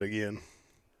again.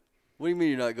 What do you mean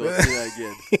you're not going through that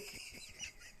again?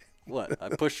 What? I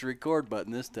pushed the record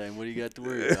button this time. What do you got to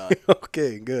worry about?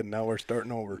 Okay, good. Now we're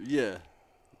starting over. Yeah.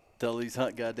 Tell these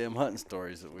goddamn hunting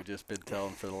stories that we've just been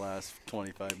telling for the last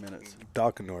 25 minutes.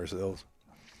 Talking to ourselves.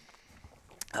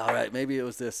 All right, maybe it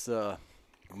was this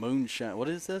moonshine. What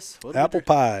is this? What Apple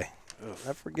pie. Ugh.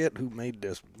 I forget who made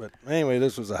this, but anyway,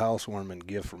 this was a housewarming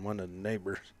gift from one of the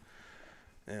neighbors,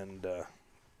 and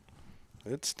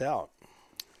it's stout.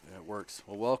 Yeah, it works.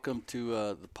 Well, welcome to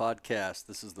the podcast.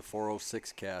 This is the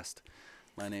 406 cast.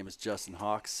 My name is Justin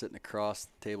Hawks. Sitting across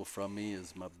the table from me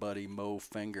is my buddy Mo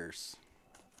Fingers.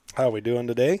 How we doing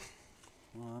today?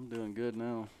 Well, I'm doing good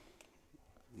now.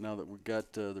 Now that we've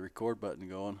got the record button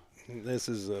going. This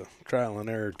is a trial and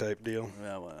error type deal.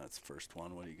 Yeah, well, that's the first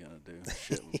one. What are you going to do?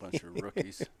 Shit, with a bunch of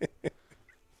rookies.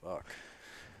 Fuck.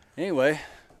 Anyway,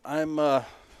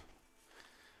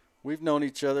 we've known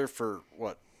each other for,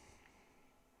 what,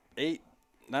 8,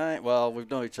 9? Well, we've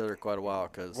known each other quite a while.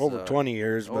 Over 20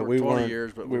 years, but over we 20 weren't.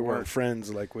 years, but we weren't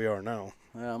friends like we are now.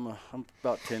 Yeah, I'm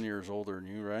about 10 years older than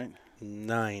you, right?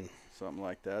 9. Something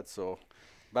like that. So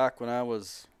back when I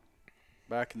was,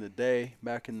 back in the day,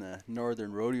 back in the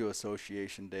Northern Rodeo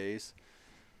Association days,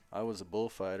 I was a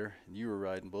bullfighter, and you were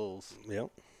riding bulls. Yep.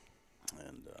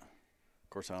 And, of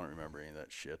course, I don't remember any of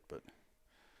that shit, but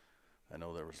I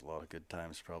know there was a lot of good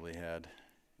times probably had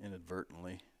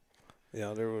inadvertently.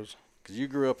 Yeah, there was. Because you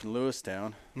grew up in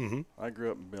Lewistown. Mm-hmm. I grew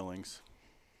up in Billings.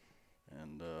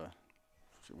 And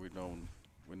we know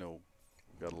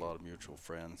we've got a lot of mutual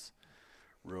friends.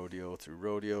 Rodeo through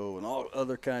rodeo and all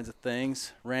other kinds of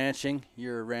things. Ranching.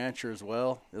 You're a rancher as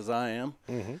well as I am.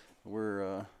 Mm-hmm.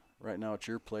 We're right now at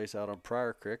your place out on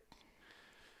Pryor Creek,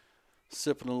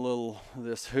 sipping a little of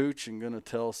this hooch and going to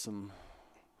tell some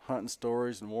hunting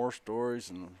stories and war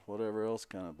stories and whatever else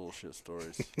kind of bullshit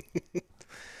stories.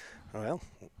 Well,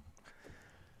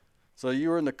 So you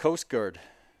were in the Coast Guard.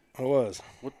 I was.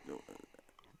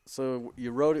 So we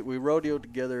rodeoed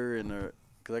together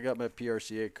because I got my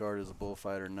PRCA card as a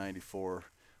bullfighter in '94.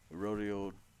 We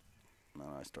rodeoed.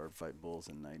 I started fighting bulls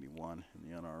in '91 in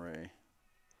the NRA.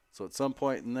 So at some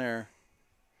point in there.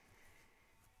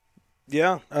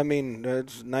 Yeah, I mean,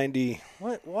 it's 90.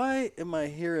 What? Why am I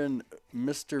hearing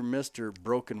Mr.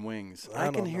 Broken Wings? I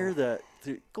can don't hear know.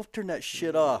 that. Go turn that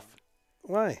shit off.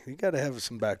 Why? You got to have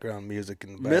some background music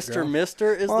in the background.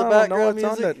 Mr. is Well, the I don't know background what's on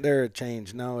music? that there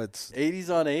change. No, it's 80s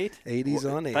on 8? 80s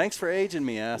on 8. Thanks for aging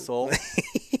me, asshole.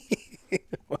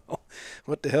 Well,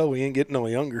 what the hell? We ain't getting no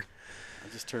younger. I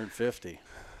just turned 50.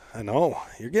 I know.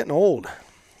 You're getting old.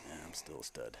 Yeah, I'm still a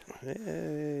stud.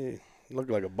 Hey, you look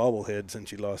like a bobblehead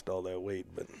since you lost all that weight,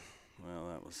 but Well,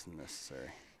 that was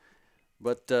necessary.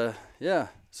 But, yeah,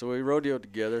 so we rodeoed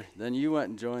together. Then you went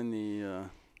and joined the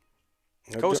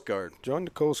Coast Guard. Joined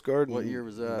the Coast Guard. What in year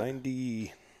was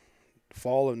that?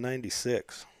 Fall of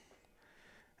 96.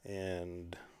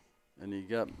 And And you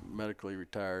got medically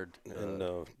retired. in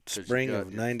the 'cause you spring got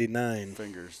of your 99.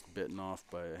 Fingers bitten off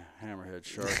by a hammerhead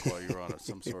shark while you were on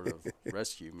some sort of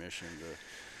rescue mission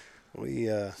to We,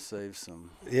 save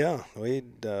some. yeah,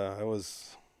 I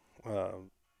was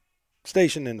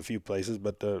stationed in a few places,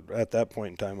 but at that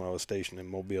point in time, I was stationed in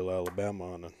Mobile,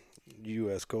 Alabama on a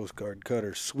U.S. Coast Guard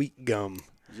cutter, Sweet Gum.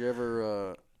 Did you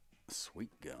ever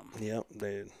Sweet Gum? Yep,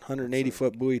 the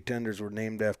 180-foot buoy tenders were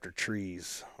named after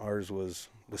trees. Ours was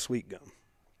the Sweet Gum.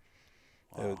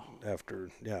 Wow. After,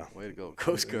 yeah. Way to go,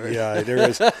 Coast Guard. Yeah,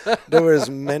 there was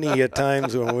many a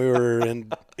times when we were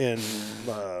in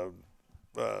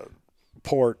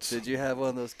ports. Did you have one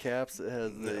of those caps that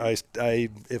has the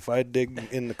If I dig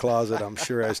in the closet, I'm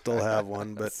sure I still have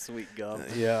one. But Sweet Gum?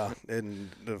 yeah, and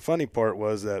the funny part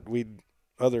was that we'd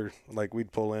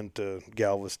pull into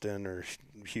Galveston or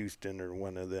Houston or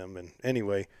one of them, and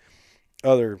anyway,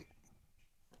 other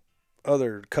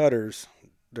cutters,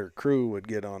 their crew would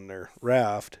get on their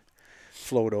raft,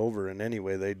 float over, and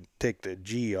anyway, they'd take the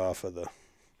G off of the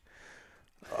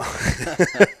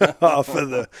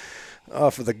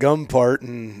off of the gum part,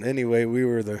 and anyway, we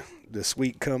were the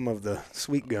sweet cum of the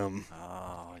Sweet Gum.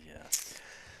 Oh, yes.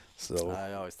 So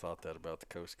I always thought that about the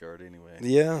Coast Guard anyway.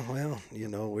 yeah, well,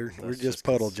 we're That's just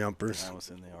 'cause puddle jumpers. I was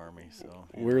in the Army, so.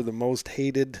 We're the most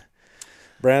hated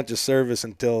branch of service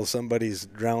until somebody's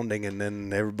drowning, and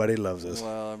then everybody loves us.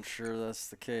 Well, I'm sure that's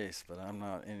the case, but I'm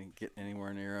not getting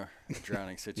anywhere near a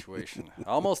drowning situation. I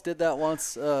almost did that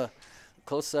once.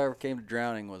 Closest I ever came to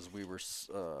drowning was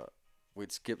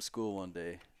we'd skip school one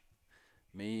day.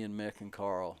 Me and Mick and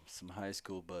Carl, some high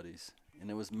school buddies, and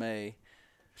it was May,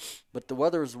 but the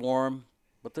weather was warm.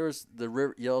 But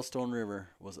the Yellowstone River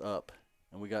was up,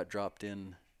 and we got dropped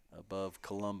in above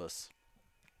Columbus.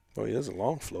 Oh, he is a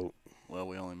long float. Well,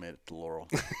 we only made it to Laurel.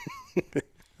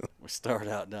 We started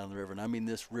out down the river, and I mean,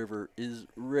 this river is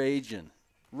raging.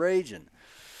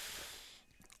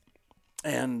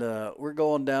 And we're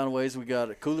going down ways. We got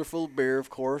a cooler full of beer, of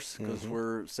course, because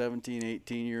we're 17,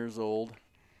 18 years old.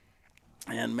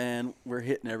 And, man, we're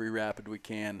hitting every rapid we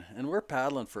can. And we're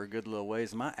paddling for a good little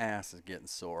ways. My ass is getting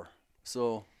sore.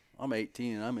 So I'm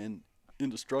 18, and I'm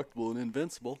indestructible and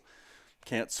invincible.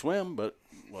 Can't swim, but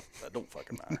that don't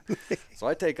fucking matter. So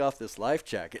I take off this life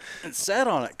jacket and sat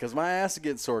on it because my ass is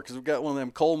getting sore because we've got one of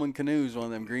them Coleman canoes, one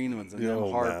of them green ones, and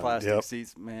them hard plastic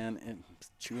seats, man, and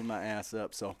chewing my ass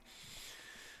up. So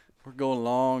we're going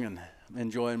along and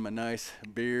enjoying my nice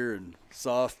beer and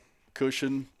soft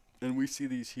cushion, and we see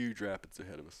these huge rapids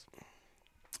ahead of us.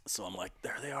 So I'm like,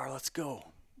 there they are, let's go.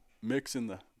 Mick's in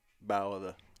the bow of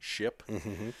the ship.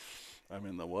 Mm-hmm. I'm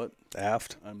in the what?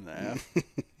 Aft. I'm in the aft.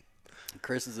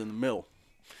 Chris is in the middle,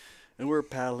 and we're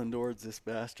paddling towards this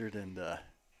bastard, and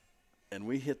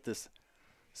we hit this.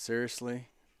 Seriously,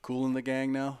 cooling the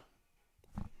gang now.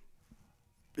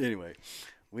 Anyway,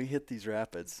 we hit these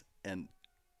rapids, and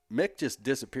Mick just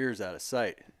disappears out of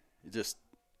sight, just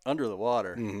under the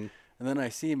water, and then I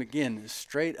see him again,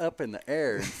 straight up in the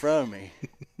air in front of me.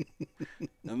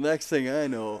 The next thing I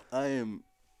know, I am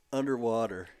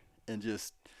underwater and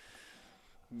just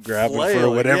grabbing for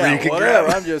whatever you can grab.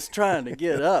 I'm just trying to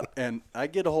get up, and I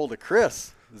get a hold of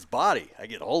Chris, his body. I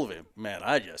get a hold of him. Man,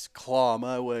 I just claw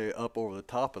my way up over the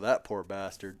top of that poor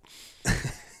bastard.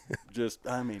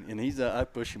 And I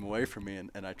push him away from me,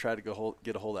 and I try to get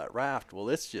a hold of that raft. Well,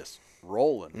 it's just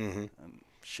rolling. And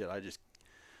shit, I just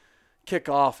kick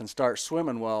off and start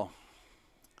swimming. Well,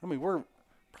 I mean, we're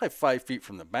probably 5 feet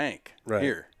from the bank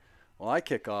here. Well, I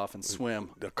kick off and swim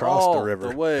across the river.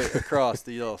 The way across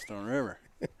the Yellowstone River.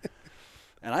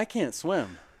 And I can't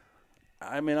swim.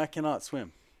 I mean, I cannot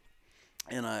swim.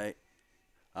 And I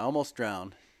almost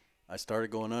drowned. I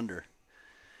started going under.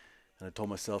 And I told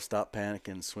myself, stop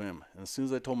panicking and swim. And as soon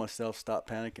as I told myself, stop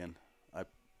panicking, I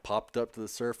popped up to the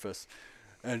surface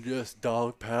and just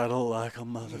dog paddle like a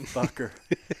motherfucker.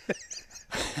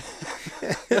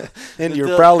 And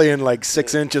you're probably in like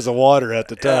 6 inches of water at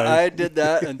the time. I did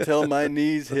that until my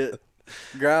knees hit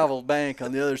gravel bank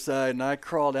on the other side, and I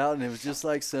crawled out, and it was just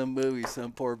like some movie.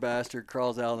 Some poor bastard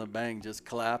crawls out on the bank, just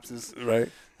collapses. Right.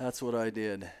 That's what I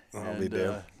did. I'll be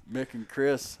damned. Mick and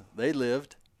Chris, they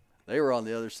lived. They were on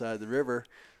the other side of the river.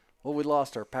 Well, we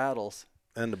lost our paddles.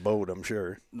 And the boat, I'm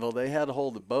sure. Well, they had to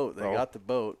hold the boat. They got the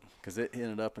boat because it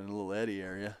ended up in a little eddy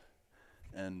area.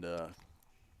 And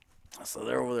so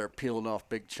they're over there peeling off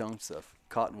big chunks of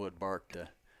cottonwood bark to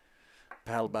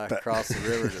paddle back across the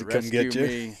river to rescue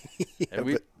me.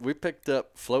 And we picked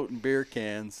up floating beer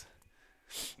cans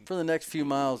for the next few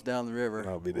miles down the river.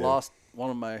 I'll be there. Lost one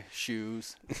of my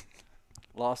shoes.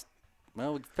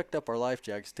 We picked up our life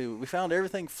jackets too. We found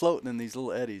everything floating in these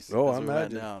little eddies as we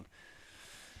went down.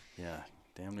 Yeah,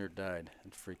 damn near died.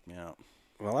 It freaked me out.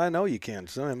 Well, I know you can't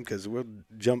swim because we'll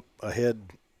jump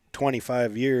ahead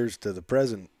 25 years to the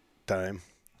present time.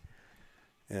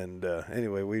 And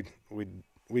anyway,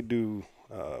 we do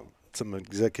some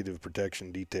executive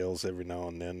protection details every now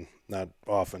and then. Not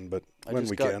often, but when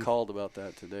we can. I just got called about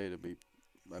that today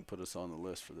I put us on the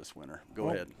list for this winter. Go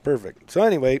ahead. Perfect. So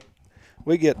anyway,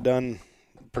 we get done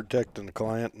protecting the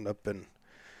client and up in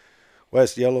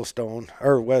West Yellowstone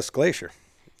or West Glacier,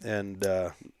 and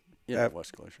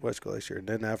West Glacier. And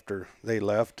then after they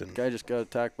left, and guy just got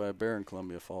attacked by a bear in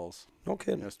Columbia Falls. No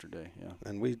kidding. Yesterday, yeah.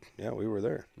 And we were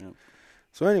there. Yeah.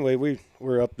 So anyway, we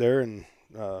were up there, and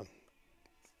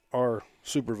our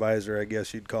supervisor, I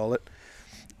guess you'd call it,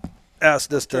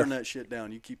 asked us turn that shit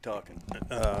down. You keep talking.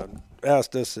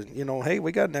 Asked us, hey,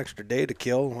 we got an extra day to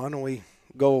kill. Why don't we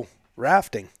go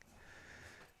rafting?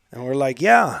 And we're like,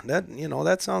 yeah,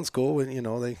 that sounds cool.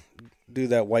 And, they do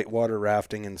that whitewater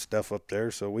rafting and stuff up there.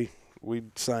 So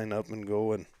we'd sign up and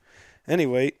go. And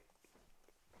anyway,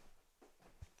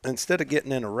 instead of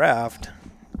getting in a raft,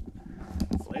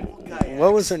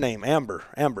 what was her name? Amber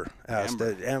asked.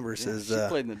 Amber says, she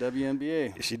played in the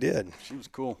WNBA. She did. She was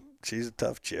cool. She's a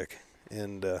tough chick.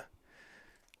 And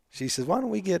she says, why don't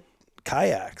we get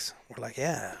kayaks? We're like,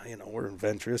 yeah, we're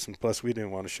adventurous, and plus we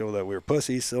didn't want to show that we were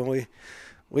pussies, so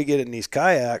we get in these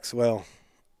kayaks. Well,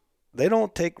 they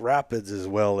don't take rapids as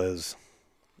well as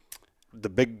the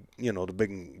big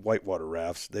whitewater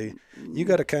rafts. You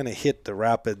got to kind of hit the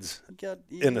rapids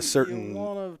in a certain. You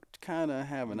want to kind of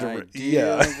have an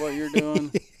idea of what you're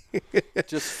doing.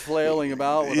 Just flailing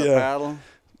about with a paddle.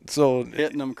 So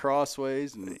hitting them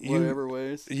crossways and whatever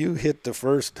ways. You hit the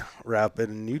first rapid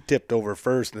and you tipped over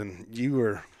first, and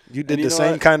you did the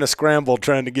same kind of scramble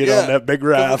trying to get on that big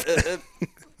raft.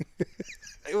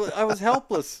 I was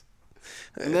helpless.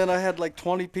 And then I had like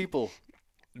 20 people,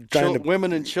 Trying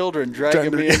women and children,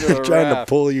 dragging me into the trying to raft.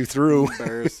 pull you through.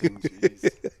 Embarrassing, jeez.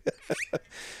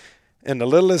 And the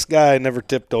littlest guy never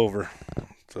tipped over.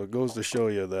 So it goes to show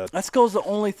you that. That's because the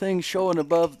only thing showing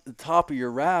above the top of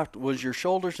your raft was your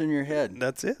shoulders and your head.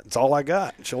 That's it. It's all I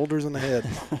got. Shoulders and the head.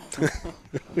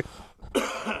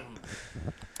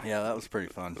 Yeah, that was pretty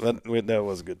fun. That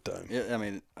was a good time. Yeah, I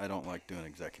mean, I don't like doing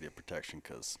executive protection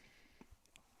because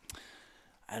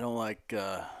I don't like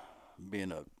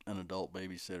being an adult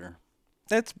babysitter.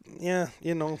 That's, yeah,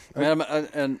 you know. I mean,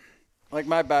 and like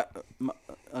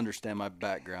understand my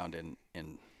background in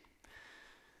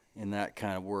that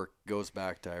kind of work goes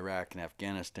back to Iraq and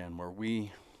Afghanistan, where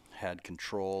we had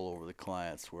control over the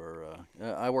clients. Where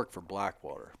I worked for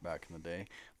Blackwater back in the day.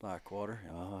 Blackwater,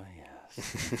 oh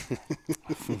yes,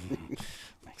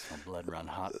 makes my blood run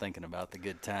hot thinking about the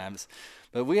good times.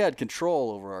 But we had control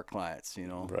over our clients, you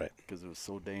know, Right? Because it was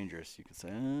so dangerous. You could say,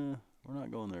 we're not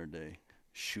going there today.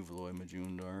 Shuvaloy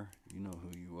Majumdar, you know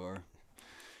who you are.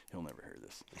 He'll never hear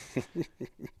this.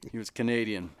 He was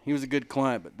Canadian. He was a good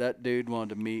client, but that dude wanted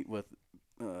to meet with,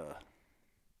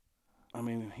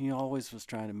 he always was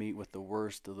trying to meet with the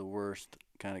worst of the worst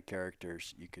kind of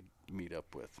characters you could meet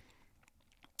up with.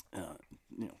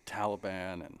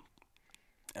 Taliban and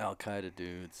Al-Qaeda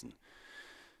dudes. And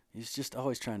he's just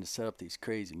always trying to set up these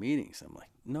crazy meetings. I'm like,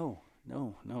 no.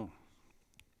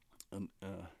 And,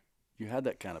 you had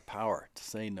that kind of power to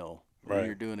say no. When Right.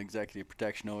 you're doing executive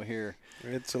protection over here.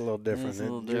 It's a little different. It's a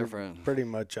little You're different. pretty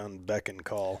much on beck and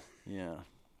call. Yeah.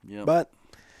 Yep. But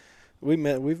we've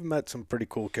met some pretty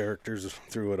cool characters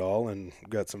through it all, and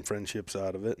got some friendships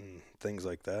out of it and things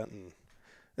like that. And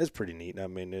it's pretty neat. I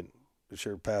mean, it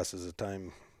sure passes the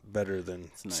time better than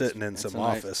It's nice. sitting in It's some a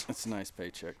nice- office. It's a nice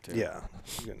paycheck too. Yeah,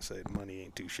 I'm gonna say the money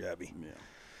ain't too shabby.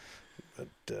 Yeah.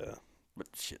 But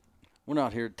shit, we're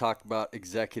not here to talk about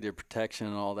executive protection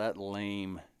and all that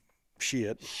lame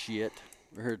shit.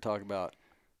 We're here to talk about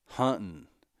hunting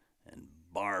and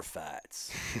bar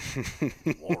fights,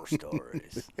 war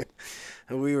stories.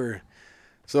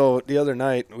 So the other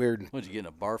night we were. What, did you get in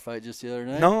a bar fight just the other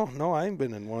night? No, I ain't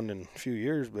been in one in a few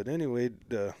years. But anyway,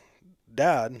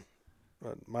 Dad,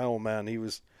 my old man,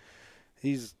 he's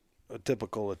a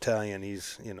typical Italian.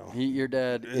 Your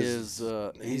dad is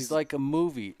he's like a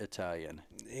movie Italian.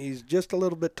 He's just a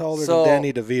little bit taller So- than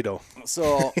Danny DeVito.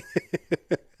 So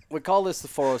we call this the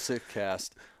 406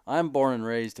 cast. I'm born and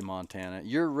raised in Montana.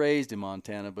 You're raised in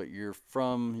Montana, but your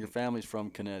family's from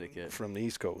Connecticut. From the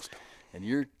East Coast. And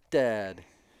your dad,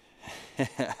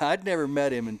 I'd never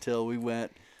met him until we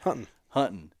went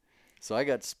hunting. So I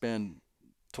got to spend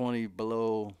 20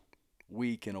 below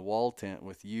week in a wall tent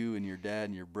with you and your dad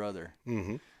and your brother.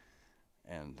 Mm-hmm.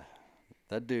 And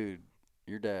that dude,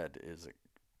 your dad, is a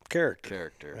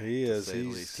character. He is. To say the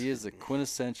least. He is a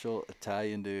quintessential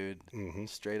Italian dude, Mm-hmm.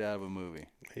 straight out of a movie.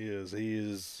 He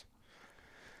is.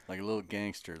 Like a little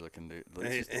gangster looking dude.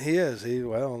 He is.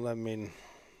 Well, I mean,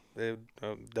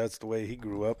 that's the way he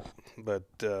grew up. But,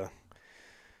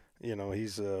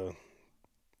 he's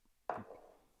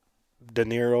De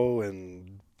Niro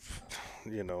and,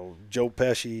 Joe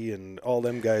Pesci and all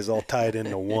them guys all tied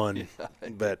into one.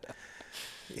 But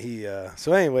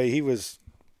so anyway, he was,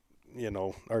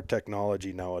 our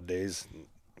technology nowadays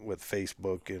with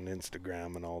Facebook and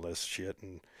Instagram and all this shit.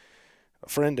 And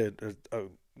a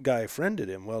guy friended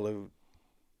him. Well, it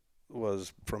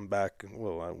was from back,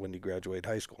 when he graduated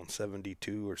high school in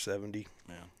 72 or 70.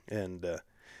 Yeah. And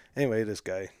anyway, this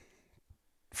guy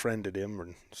friended him,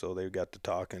 and so they got to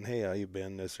talking. Hey, how you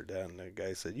been? This or that. And the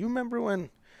guy said, "You remember when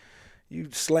you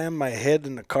slammed my head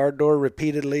in the car door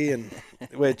repeatedly?" And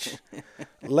which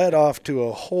led off to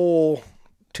a whole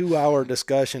 2-hour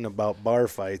discussion about bar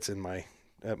fights at my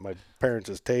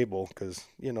parents' table, because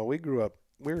we grew up.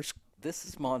 This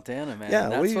is Montana, man. Yeah,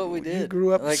 that's what we did. You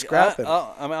grew up scrapping.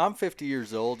 I'm 50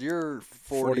 years old. You're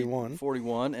 41.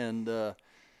 41, and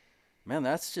man,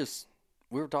 that's just.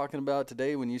 We were talking about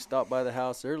today when you stopped by the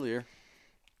house earlier,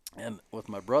 and with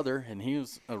my brother, and he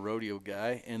was a rodeo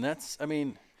guy, and that's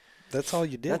all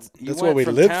you did. That's you what went we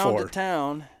from lived town for. to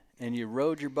town, and you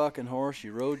rode your bucking horse,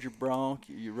 you rode your bronc,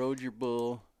 you rode your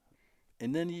bull,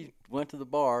 and then you went to the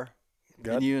bar,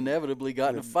 and you inevitably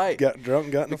got in a fight. Got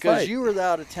drunk, got in a fight. Because you were the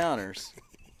out-of-towners,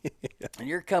 and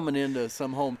you're coming into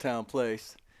some hometown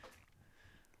place.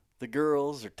 The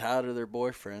girls are tired of their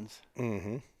boyfriends.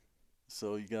 Mm-hmm.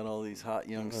 So you got all these hot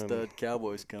young stud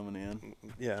cowboys coming in.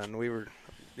 Yeah, and we were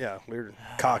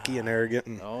cocky and arrogant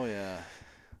and Oh yeah,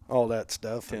 all that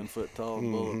stuff. 10 foot tall, and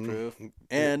Mhm. bulletproof,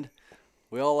 and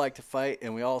we all like to fight,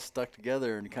 and we all stuck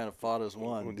together and kind of fought as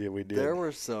one. Yeah, we did. There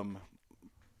were some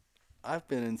I've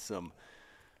been in some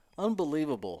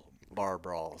unbelievable bar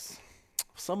brawls.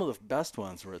 Some of the best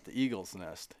ones were at the Eagle's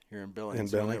Nest here in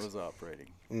Billings, when it was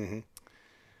operating. Mm-hmm.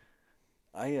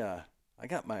 I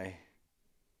got my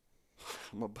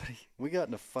buddy. We got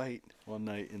in a fight one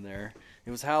night in there.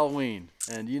 It was Halloween,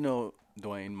 and you know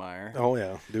Dwayne Meyer. Oh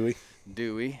yeah, Dewey.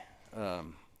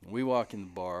 We walk in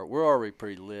the bar. We're already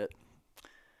pretty lit,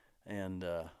 and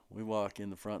we walk in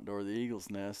the front door of the Eagle's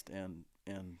Nest, and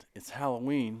it's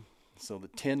Halloween. So the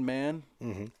Tin Man,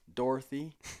 mm-hmm.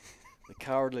 Dorothy, the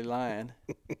Cowardly Lion,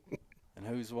 and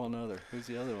who's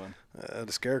the other one?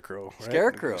 The Scarecrow. Right?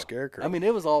 Scarecrow. The Scarecrow. I mean,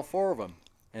 it was all four of them,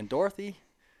 and Dorothy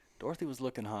was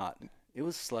looking hot. It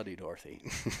was slutty Dorothy.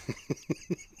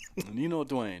 And you know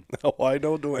Dwayne. Oh, I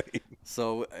know Dwayne.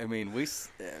 So, I mean, we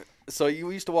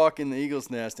used to walk in the Eagle's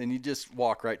Nest, and you just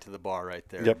walk right to the bar right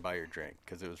there and buy your drink,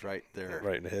 because it was right there.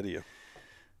 Right ahead of you.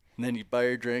 And then you buy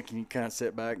your drink, and you kind of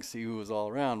sit back and see who was all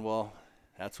around. Well,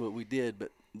 that's what we did,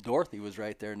 but Dorothy was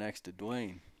right there next to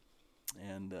Dwayne.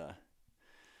 And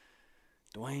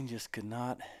Dwayne just could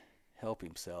not help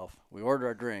himself. We ordered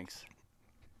our drinks,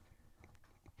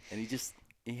 and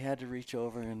he had to reach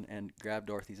over and grab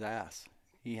Dorothy's ass.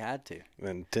 He had to.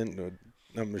 And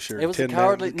I'm sure it was Tin a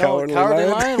cowardly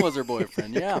lion was her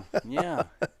boyfriend. Yeah.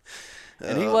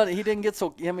 And he didn't get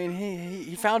so. I mean,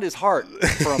 he found his heart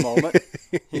for a moment.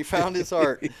 He found his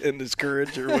heart and his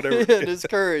courage, or whatever. And his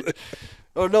courage.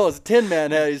 Oh no, it's a Tin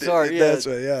Man had his heart. Yeah, that's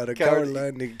right. Yeah, the cowardly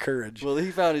lion needed courage. Well, he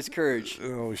found his courage.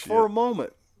 Oh shit! For a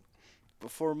moment.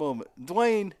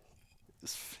 Dwayne,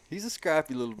 he's a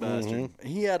scrappy little bastard. Mm-hmm.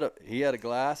 He had a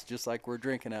glass just like we're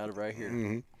drinking out of right here.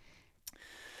 Mm-hmm.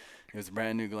 It was a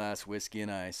brand new glass, whiskey and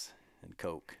ice and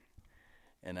Coke.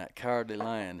 And that Cowardly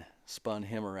Lion spun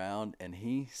him around, and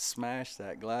he smashed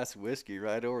that glass of whiskey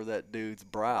right over that dude's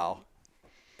brow.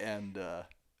 And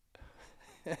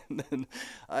then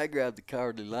I grabbed the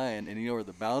Cowardly Lion, and you know where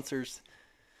the bouncers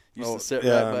used to sit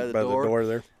right by the door? The door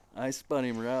there. I spun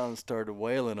him around and started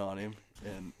wailing on him,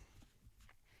 and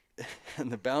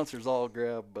the bouncers all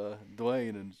grab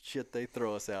Dwayne, and shit, they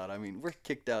throw us out. I mean, we're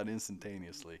kicked out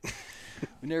instantaneously.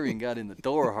 We never even got in the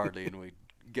door hardly, and we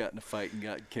got in a fight and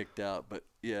got kicked out. But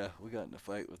yeah, we got in a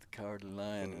fight with the Cowardly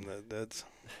Lion. And that's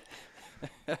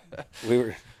we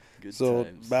were good so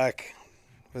times. back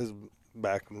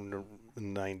in the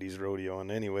 90s rodeo. And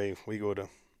anyway, we go to,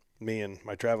 me and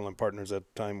my traveling partners at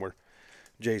the time were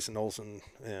Jason Olson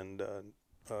and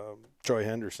Troy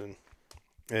Henderson,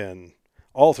 and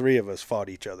all three of us fought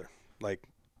each other, like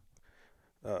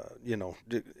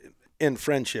in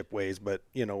friendship ways. But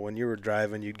when you were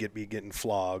driving, you'd be getting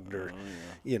flogged, or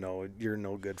you're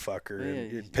no good fucker,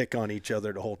 and you'd pick on each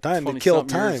other the whole time to kill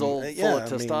time. Years old, full of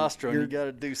testosterone. You got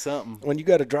to do something. When you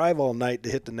got to drive all night to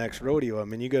hit the next rodeo, I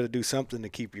mean, you got to do something to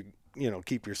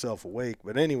keep yourself awake.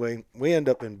 But anyway, we end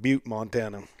up in Butte,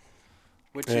 Montana.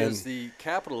 Which is the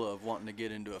capital of wanting to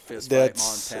get into a fist fight,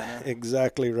 Montana. That's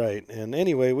exactly right. And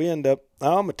anyway, we end up,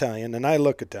 I'm Italian, and I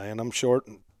look Italian. I'm short,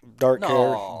 dark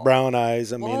hair, brown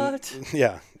eyes. I mean,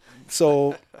 yeah.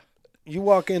 So you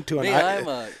walk into an...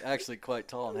 I'm actually quite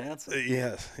tall and handsome.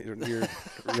 Yes, you're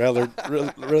rather...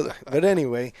 But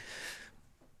anyway,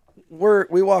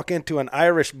 we walk into an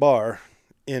Irish bar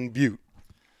in Butte.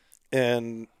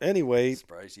 And anyway...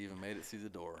 Surprised you even made it through the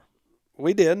door.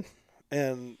 We did,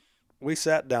 and... we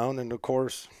sat down, and of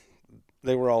course,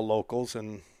 they were all locals,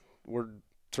 and we're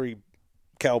three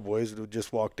cowboys who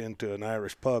just walked into an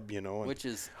Irish pub, Which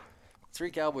is, three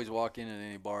cowboys walk in at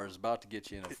any bar is about to get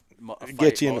you in a fight.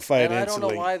 Get you in a fight and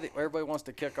instantly. I don't know why everybody wants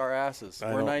to kick our asses.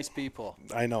 We're nice people.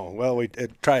 I know. Well, we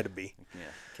try to be. Yeah,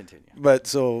 continue. But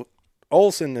so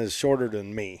Olson is shorter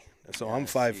than me. So I'm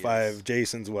 5'5".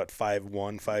 Jason's 5'1",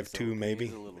 5'2",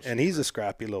 maybe. And he's a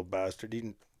scrappy little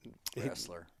bastard.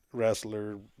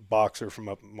 Wrestler, boxer from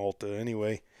up in Malta.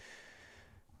 Anyway,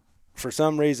 for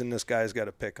some reason, this guy's got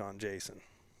to pick on Jason.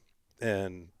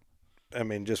 And, I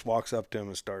mean, just walks up to him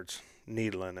and starts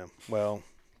needling him. Well,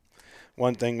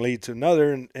 one thing leads to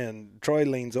another, and Troy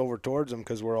leans over towards him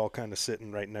because we're all kind of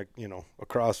sitting right next,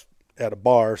 across at a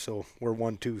bar. So we're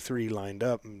 1, 2, 3 lined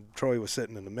up, and Troy was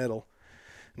sitting in the middle.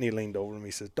 And he leaned over him.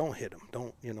 He says, "Don't hit him.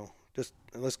 Don't, just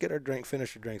let's get our drink,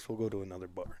 finish our drinks. We'll go to another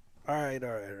bar." All right.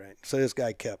 So this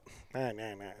guy kept,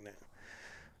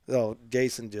 So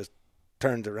Jason just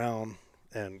turns around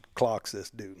and clocks this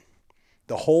dude.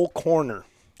 The whole corner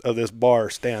of this bar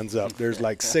stands up. There's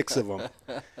like 6 of them.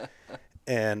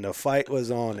 And the fight was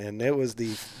on, and it was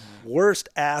the worst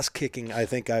ass kicking I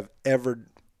think I've ever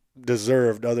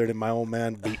deserved, other than my old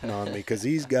man beating on me, because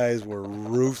these guys were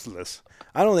ruthless.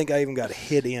 I don't think I even got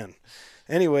hit in.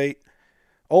 Anyway,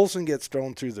 Olson gets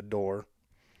thrown through the door.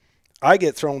 I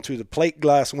get thrown through the plate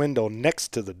glass window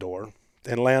next to the door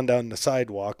and land on the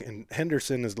sidewalk, and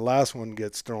Henderson is the last one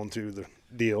gets thrown through the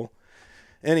deal.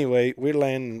 Anyway, we're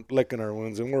laying licking our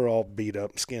wounds, and we're all beat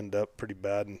up, skinned up pretty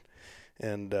bad,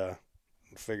 and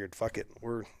figured, fuck it,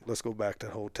 let's go back to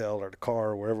the hotel or the car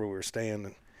or wherever we were staying,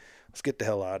 and let's get the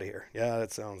hell out of here. Yeah,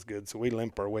 that sounds good. So we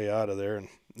limp our way out of there, and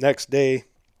next day,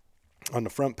 on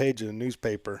the front page of the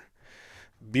newspaper,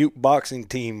 Butte boxing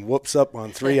team whoops up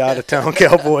on 3 out-of-town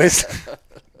Cowboys.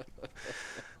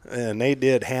 And they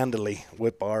did handily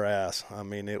whip our ass. I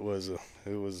mean, it was.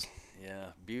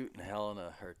 Yeah, Butte and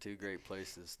Helena are 2 great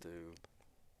places to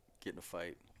get in a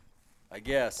fight. I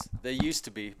guess they used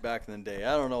to be back in the day.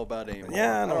 I don't know about anymore.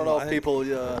 Yeah, I don't know if people.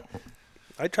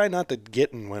 I try not to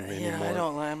get in one anymore. Yeah, I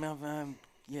don't.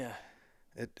 Yeah.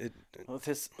 It with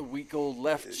his weak-old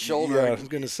left shoulder. Yeah, I was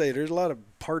going to say, there's a lot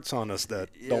of parts on us that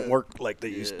don't work like they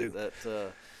used to.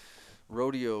 That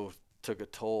rodeo took a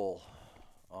toll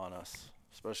on us,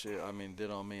 especially,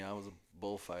 did on me. I was a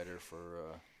bullfighter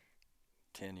for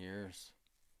 10 years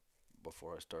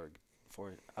before I started.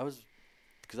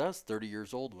 Because I was 30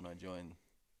 years old when I joined.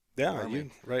 Yeah,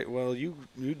 you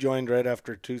joined right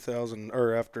after 2000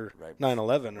 or after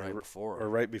 9/11 or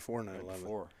right before 9/11. Right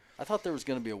before. I thought there was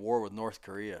going to be a war with North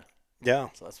Korea. Yeah.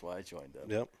 So that's why I joined up.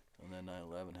 Yep. And then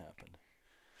 9/11 happened.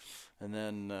 And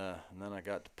then I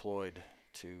got deployed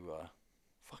to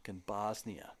fucking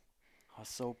Bosnia. I was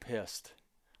so pissed.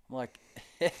 I'm like,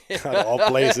 out of all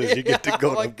places you get to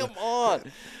go. I'm like, come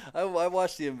on! I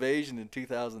watched the invasion in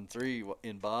 2003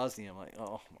 in Bosnia. I'm like,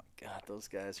 oh my God, those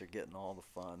guys are getting all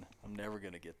the fun. I'm never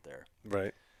gonna get there.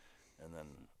 Right. And then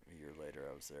a year later,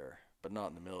 I was there, but not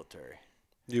in the military.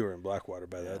 You were in Blackwater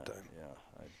by that time. Yeah,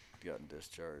 I'd gotten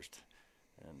discharged,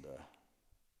 and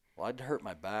I'd hurt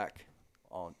my back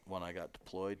when I got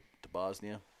deployed to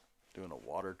Bosnia, doing a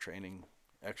water training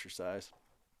exercise.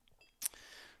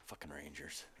 Fucking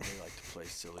Rangers. They like to play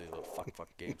silly little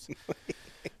fuck games.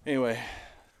 Anyway,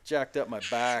 jacked up my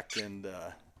back, and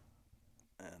I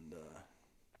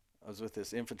was with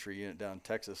this infantry unit down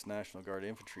Texas National Guard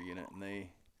infantry unit, and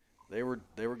they were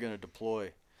going to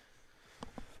deploy.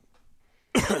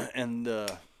 And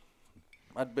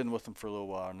I'd been with them for a little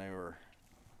while, and they were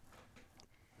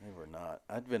not.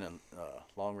 I'd been in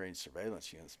long range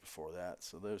surveillance units before that,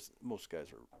 so most guys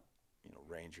were,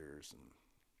 Rangers and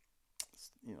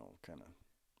kind of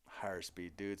higher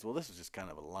speed dudes. Well, this was just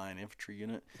kind of a line infantry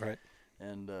unit, right?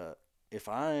 And if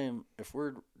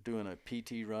we're doing a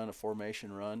PT run, a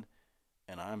formation run,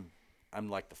 and I'm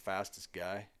like the fastest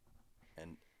guy,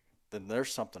 and then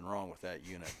there's something wrong with that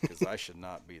unit because I should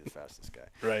not be the fastest guy.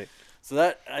 Right. So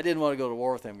that I didn't want to go to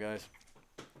war with them guys.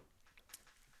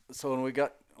 So when we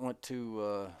went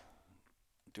to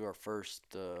do our first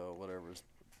whatever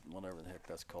the heck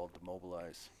that's called,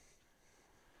 demobilize.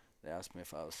 They asked me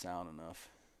if I was sound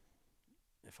enough,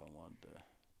 if I wanted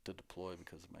to deploy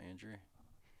because of my injury.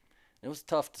 It was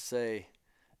tough to say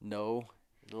no,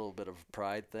 a little bit of a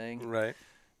pride thing. Right.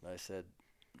 But I said,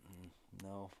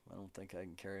 no, I don't think I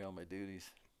can carry on my duties,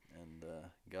 and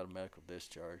got a medical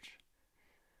discharge.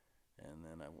 And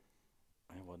then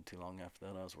it wasn't too long after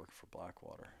that I was working for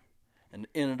Blackwater. And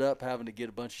ended up having to get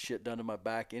a bunch of shit done to my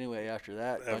back anyway after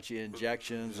that, a bunch of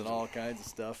injections and all kinds of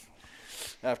stuff.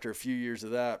 After a few years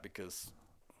of that, because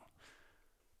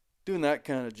doing that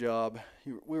kind of job,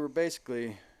 we were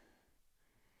basically,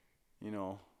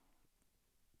 doing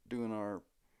our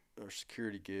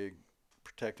security gig,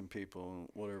 protecting people and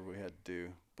whatever we had to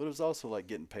do. But it was also like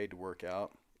getting paid to work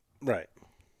out. Right.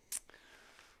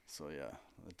 So yeah,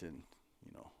 it didn't.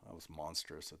 I was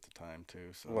monstrous at the time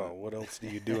too. So well, what else do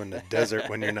you do in the desert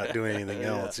when you're not doing anything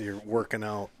else? You're working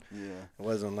out. Yeah. It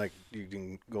wasn't like you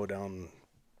can go down and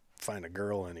find a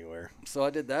girl anywhere. So I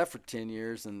did that for 10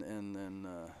 years, and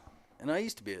I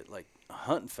used to be like a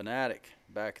hunting fanatic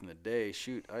back in the day.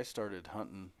 Shoot, I started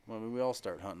hunting. Well, we all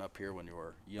start hunting up here when you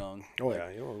were young. Oh like,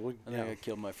 yeah, I think I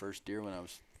killed my first deer when I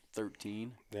was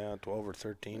 13. Yeah, 12 or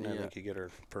 13. Yeah. I think you get her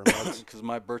permits. Because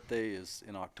my birthday is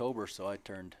in October, so I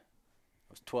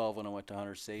was 12 when I went to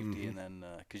hunter safety, and then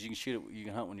because you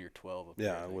can hunt when you're 12.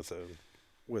 Yeah, with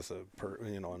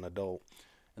an adult.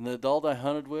 And the adult I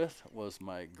hunted with was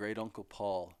my great uncle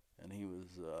Paul, and he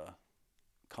was a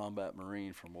combat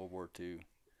Marine from World War II.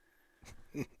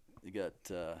 He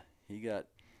got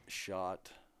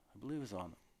shot. I believe it was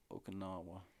on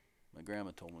Okinawa. My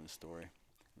grandma told me the story.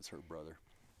 It was her brother.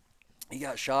 He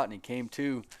got shot and he came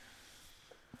to,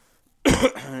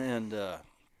 and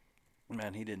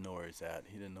man, he didn't know where he was at.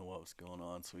 He didn't know what was going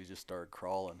on, so he just started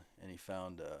crawling, and he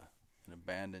found an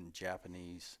abandoned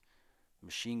Japanese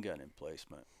machine gun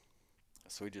emplacement.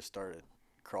 So he just started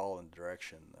crawling in the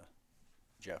direction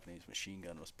Japanese machine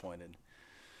gun was pointed.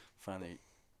 Finally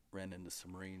ran into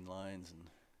some Marine lines and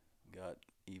got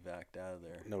evac'd out of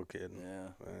there. No kidding.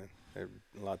 Yeah. They're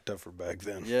a lot tougher back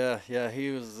then. Yeah,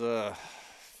 he was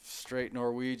straight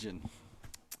Norwegian.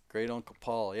 Great Uncle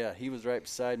Paul. Yeah, he was right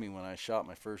beside me when I shot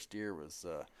my first deer. Was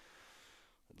a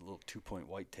little 2-point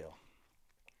whitetail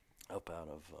up out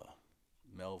of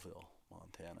Melville,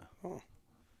 Montana. Oh.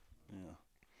 Yeah.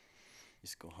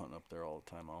 Used to go hunting up there all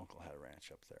the time. My uncle had a ranch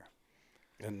up there.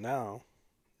 And now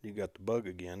you got the bug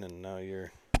again, and now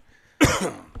you're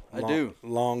I do.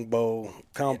 Long bow,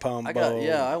 compound bow.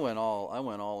 I went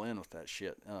all in with that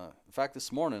shit. In fact,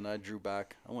 this morning I drew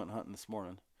back. I went hunting this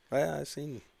morning. Yeah, I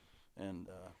seen. And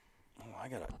I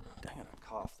got a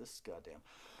cough. This goddamn.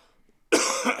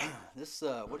 This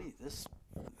this?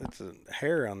 It's a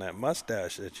hair on that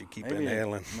mustache that you keep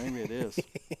inhaling. Maybe it is.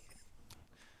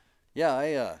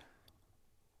 Yeah,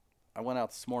 I went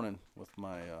out this morning with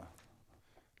my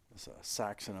this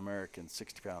Saxon American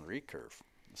 60-pound recurve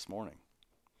this morning,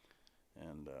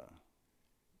 and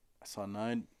I saw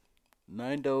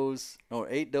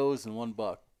 8 does and 1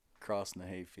 buck crossing the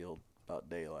hayfield about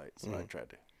daylight. So I tried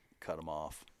to cut them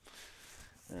off,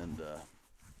 and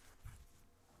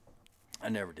I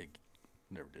never did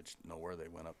know where they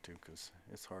went up to, because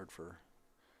it's hard for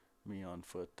me on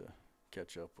foot to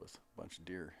catch up with a bunch of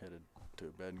deer headed to a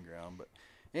bedding ground. But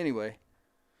anyway,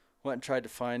 went and tried to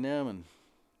find them and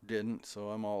didn't, so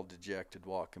I'm all dejected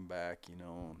walking back,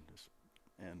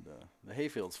 and the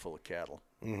hayfield's full of cattle.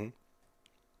 Mm-hmm. And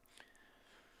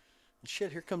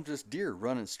shit, here comes this deer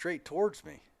running straight towards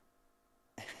me.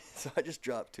 So I just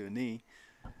dropped to a knee,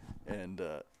 and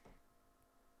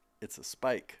it's a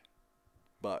spike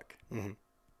buck. Mm-hmm.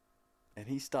 And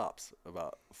he stops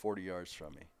about 40 yards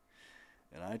from me.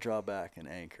 And I draw back and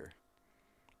anchor.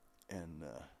 And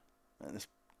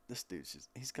this dude's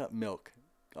he's got milk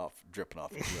dripping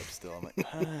off his lips still. I'm like,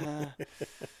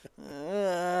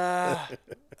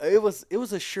 it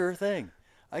was a sure thing.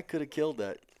 I could have killed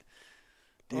that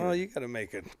deer. Well, you got to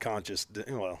make a conscious.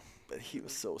 But he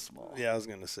was so small. Yeah, I was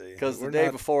gonna say. Because the day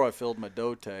before, I filled my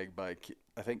doe tag by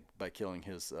killing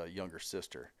his younger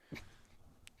sister.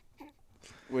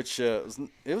 Which it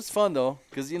was fun though,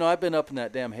 because I've been up in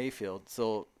that damn hayfield.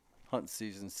 So hunting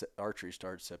season, archery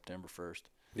starts September 1st.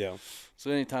 Yeah.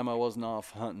 So anytime I wasn't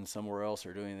off hunting somewhere else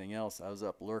or doing anything else, I was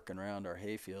up lurking around our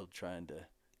hayfield trying to,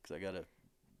 because I got a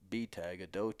B tag, a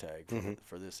doe tag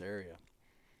for this area.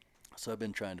 So I've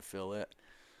been trying to fill it.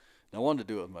 And I wanted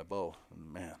to do it with my bow.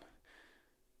 And man,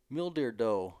 mule deer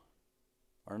doe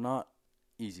are not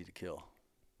easy to kill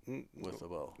with a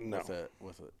bow, No.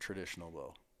 with a traditional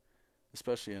bow,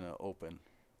 especially in an open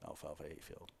alfalfa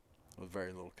hayfield with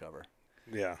very little cover.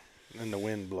 Yeah, and the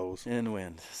wind blows. In the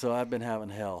wind. So I've been having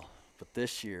hell. But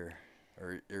this year,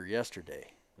 or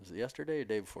yesterday, was it yesterday or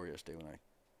day before yesterday?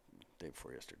 Day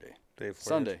before yesterday.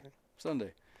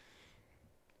 Sunday.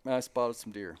 I spotted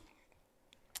some deer.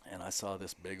 And I saw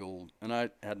this big old, and I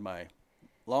had my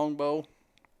longbow,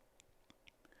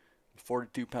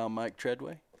 42-pound Mike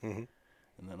Treadway. Mm-hmm.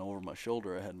 And then over my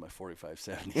shoulder, I had my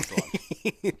 45-70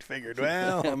 slung. Figured,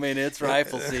 well. I mean, it's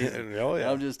rifle season. Oh,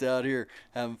 yeah. I'm just out here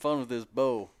having fun with this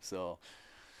bow. So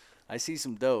I see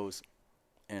some does,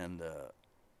 and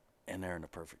they're in the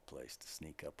perfect place to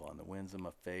sneak up on. The wind's in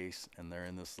my face, and they're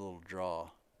in this little draw.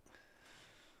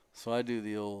 So I do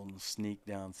the old sneak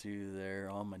down through there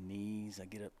on my knees. I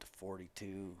get up to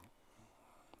 42,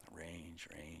 range.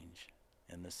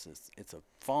 And it's a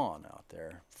fawn out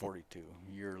there, 42,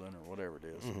 yearling or whatever it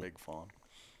is, a big fawn.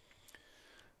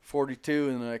 42,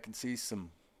 and then I can see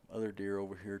some other deer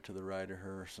over here to the right of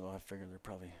her, so I figure they're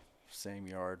probably same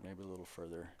yard, maybe a little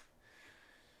further.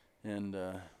 And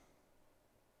I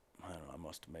don't know, I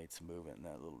must have made some movement, and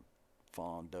that little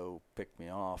fawn doe picked me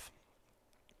off,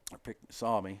 or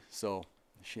saw me, so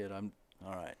shit, I'm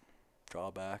all right.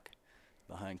 Draw back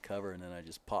behind cover, and then I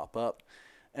just pop up,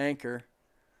 anchor,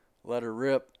 let her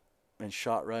rip, and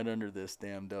shot right under this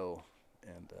damn doe.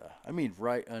 And I mean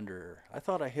right under her. I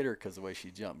thought I hit her because of the way she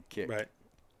jumped and kicked. Right.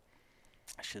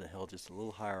 I should have held just a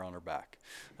little higher on her back.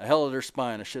 I held at her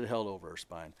spine. I should have held over her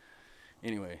spine.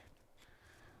 Anyway,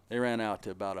 they ran out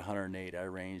to about 108. I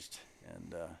ranged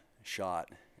and shot.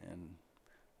 And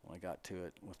when I got to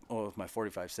it with my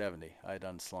 45-70, I had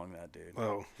unslung that dude.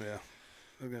 Oh, yeah.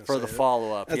 For the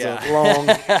follow-up, that's yeah. a long.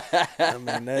 I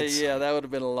mean, that's yeah, that would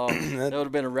have been a long. That would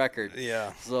have been a record.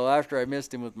 Yeah. So after I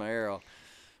missed him with my arrow,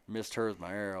 missed her with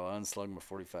my arrow, I unslung my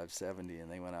 45-70, and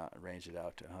they went out and ranged it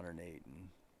out to 108 and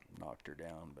knocked her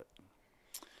down. But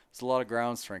it's a lot of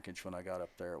ground shrinkage when I got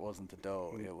up there. It wasn't the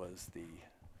doe; it was the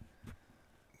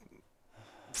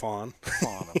fawn.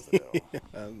 Fawn of the doe.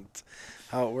 That's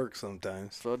how it works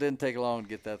sometimes. So it didn't take long to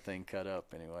get that thing cut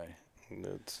up anyway.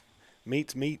 It's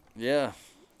meat's meat. Yeah.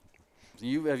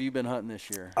 Have you been hunting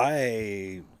this year?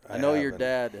 I know your haven't.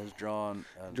 dad has drawn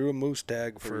Drew a moose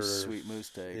tag pretty for sweet moose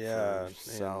tag yeah, for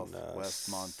southwest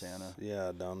Montana.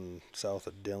 Yeah, down south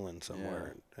of Dillon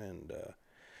somewhere. Yeah. And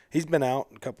he's been out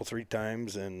a couple, 3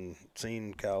 times and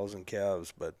seen cows and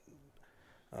calves, but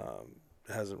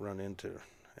hasn't run into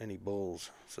any bulls.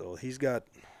 So he's got.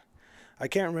 I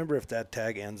can't remember if that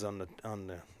tag ends on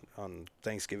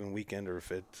Thanksgiving weekend or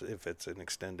if it's an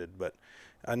extended, but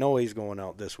I know he's going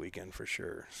out this weekend for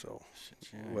sure. So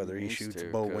whether he shoots a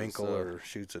bow winkle or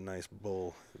shoots a nice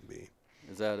bull, it'd be.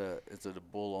 Is it a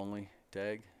bull only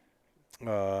tag?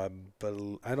 But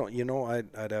I don't.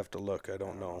 I'd have to look. I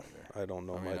don't know. I don't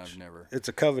know much. I've never. It's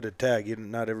a coveted tag.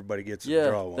 Not everybody gets to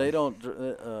draw one. Yeah, they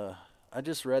don't. I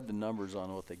just read the numbers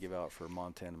on what they give out for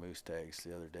Montana moose tags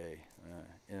the other day,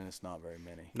 and it's not very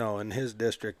many. No, in his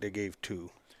district they gave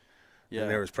 2. Yeah. And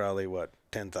there was probably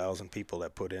 10,000 people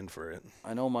that put in for it.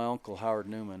 I know my uncle Howard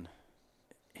Newman.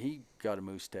 He got a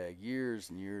moose tag years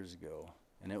and years ago,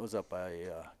 and it was up by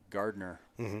Gardner,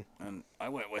 and I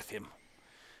went with him.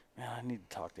 Man, I need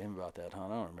to talk to him about that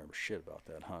hunt. I don't remember shit about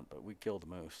that hunt, but we killed a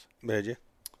moose. Did you?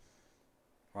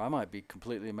 Or I might be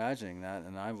completely imagining that,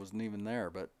 and I wasn't even there,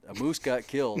 but a moose got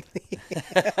killed.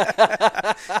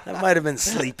 I might have been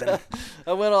sleeping.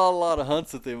 I went on a lot of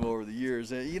hunts with him over the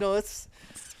years, and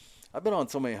I've been on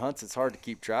so many hunts, it's hard to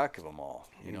keep track of them all.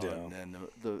 And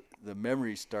the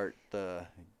memories start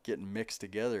getting mixed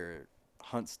together.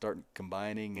 Hunts start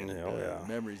combining, and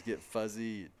memories get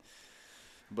fuzzy.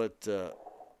 But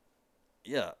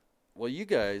yeah, well, you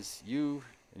guys, you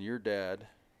and your dad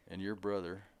and your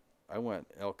brother, I went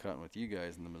elk hunting with you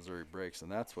guys in the Missouri Breaks,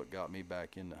 and that's what got me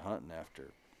back into hunting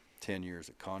after 10 years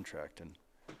of contracting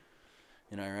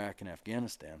in Iraq and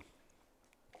Afghanistan.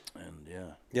 And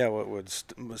yeah, what was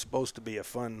supposed to be a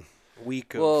fun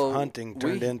week of hunting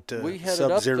turned into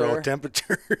sub-zero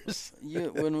temperatures.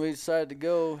 When we decided to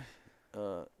go,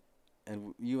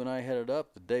 and you and I headed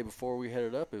up, the day before we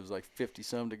headed up, it was like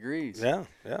 50-some degrees. Yeah.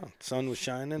 Sun was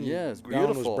shining. Yeah, it's ground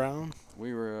beautiful. Was brown.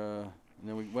 We were, and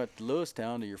then we went to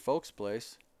Lewistown to your folks'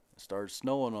 place. It started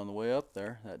snowing on the way up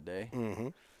there that day. Mm-hmm.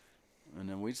 And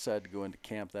then we decided to go into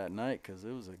camp that night because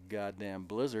it was a goddamn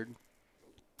blizzard.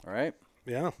 All right?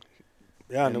 Yeah,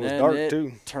 and it was dark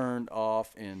too. It turned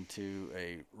off into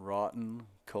a rotten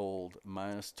cold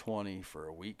 -20 for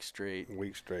a week straight.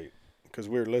 Because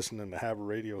we were listening to have a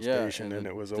radio station, and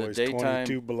it was always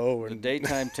 22 below. And the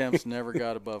daytime temps never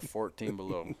got above 14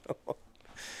 below. No.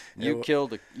 You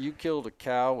killed a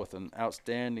cow with an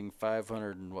outstanding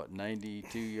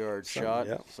 592-yard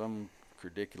shot, some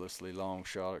ridiculously long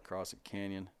shot across a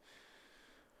canyon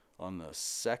on the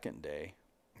second day.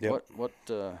 Yep. What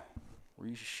were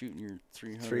you shooting your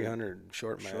 300? 300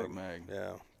 short mag. Short mag.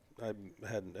 Yeah,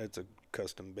 it's a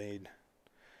custom made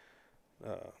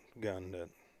gun that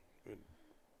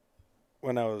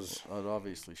when I was. It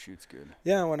obviously shoots good.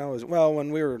 Yeah,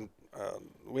 when we were.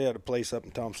 We had a place up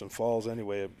in Thompson Falls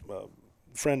anyway. A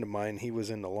friend of mine, he was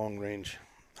into long range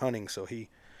hunting, so he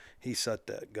set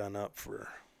that gun up for,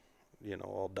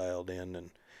 all dialed in and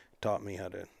taught me how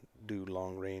to do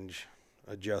long range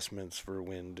adjustments for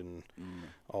wind and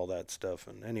all that stuff.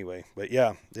 And anyway, but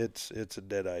yeah, it's a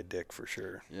dead-eye dick for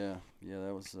sure. Yeah,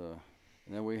 that was. And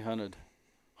then we hunted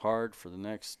hard for the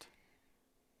next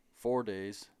 4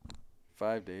 days.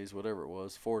 5 days, whatever it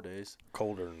was, 4 days.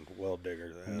 Colder than well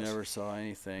digger. Never saw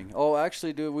anything. Oh,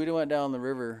 actually, dude, we went down the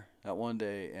river that one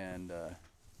day, and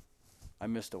I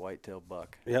missed a whitetail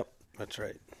buck. Yep, that's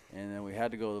right. And then we had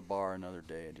to go to the bar another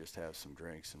day and just have some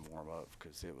drinks and warm up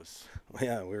because it was.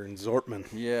 Yeah, we were in Zortman.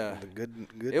 Yeah, the good.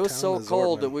 It was so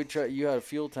cold that we tried. You had a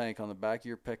fuel tank on the back of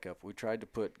your pickup. We tried to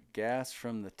put gas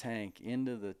from the tank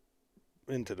into the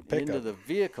pickup. Into the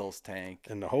vehicle's tank.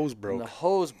 And the hose broke. And the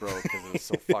hose broke because it was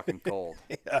so fucking cold.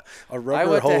 Yeah, a rubber hose.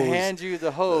 I went hose. to hand you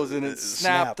the hose and it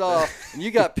snapped off. And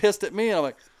you got pissed at me and I'm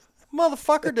like,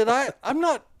 motherfucker, I'm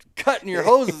not cutting your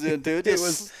hoses in, dude.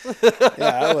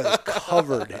 I was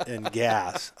covered in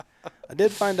gas. I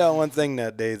did find out one thing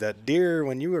that day, that deer,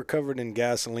 when you were covered in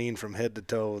gasoline from head to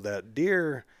toe, that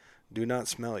deer do not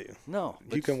smell you. No.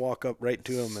 You can walk up right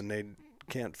to them and they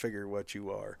can't figure what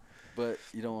you are. But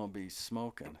you don't want to be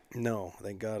smoking. No,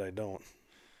 thank God I don't.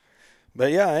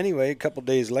 But yeah, anyway, a couple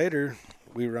days later,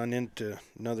 we run into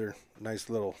another nice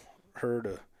little herd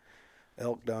of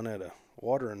elk down at a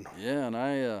watering. Yeah, and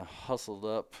I hustled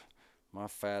up my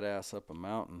fat ass up a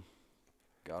mountain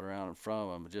got around in front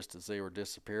of them just as they were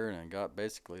disappearing and got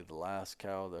basically the last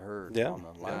cow of the herd Yeah, on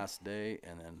the last day,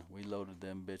 and then we loaded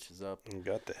them bitches up And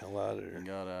got the hell out of there. and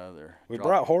got out of there. We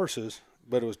brought horses,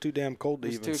 but it was too damn cold to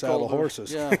It was even too saddle cold to-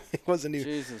 horses. yeah. It wasn't even.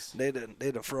 Jesus. They'd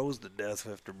have froze to death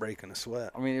after breaking a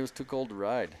sweat. I mean, it was too cold to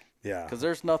ride. Yeah. Because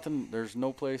there's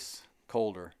no place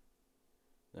colder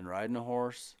than riding a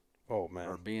horse Oh or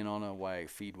man. being on a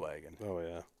feed wagon Oh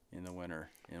yeah. in the winter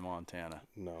in Montana.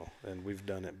 No, and we've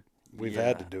done it. We've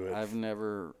had to do it. I've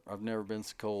never been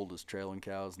so cold as trailing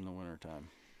cows in the wintertime.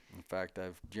 In fact,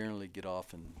 I've generally get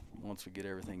off, and once we get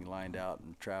everything lined out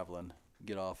and traveling,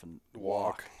 get off and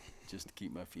walk just to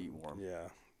keep my feet warm. Yeah.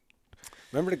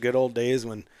 Remember the good old days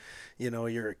when,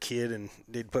 you're a kid and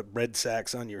they'd put bread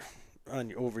sacks on your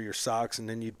over your socks, and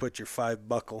then you'd put your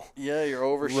 5-buckle. Yeah, your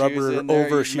overshoes Rubber in there.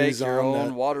 overshoes You'd make your on own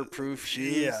that- waterproof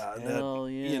shoes. Yeah, Hell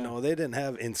yeah. they didn't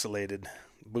have insulated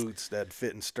boots that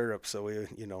fit in stirrups, so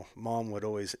Mom would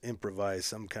always improvise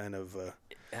some kind of.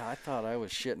 Yeah, I thought I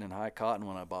was shitting in high cotton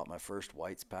when I bought my first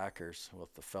White's Packers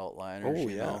with the felt liners. Oh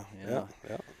you yeah, know?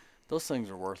 yeah. Those things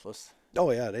are worthless.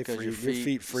 Oh yeah, they Because freeze. your Your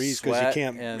feet freeze because sweat, you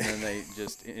can't. and then they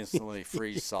just instantly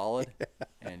freeze solid,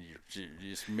 and you're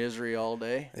just misery all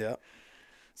day. Yeah.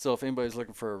 So if anybody's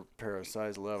looking for a pair of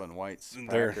size 11 White's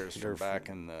They're- Packers they're from back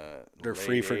in the they're late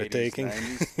free for the 80s, taking.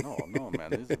 90s, no,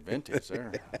 man, these are vintage.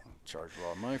 They're charge a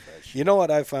lot of money for that shit. You know what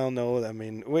I found though? I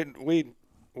mean,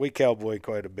 we cowboy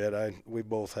quite a bit. We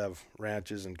both have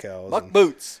ranches and cows. Muck and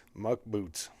boots. muck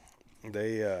boots.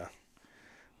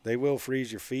 They will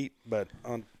freeze your feet, but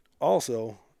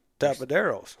also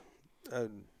tapaderos.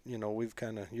 We've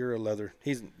kind of you're a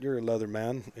leather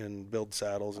man and build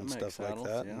saddles and I make stuff saddles,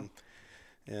 like that. yeah.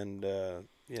 And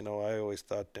I always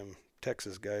thought them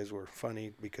Texas guys were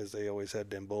funny because they always had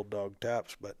them bulldog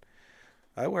taps, but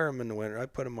I wear them in the winter. I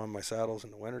put them on my saddles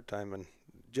in the wintertime, and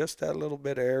just that little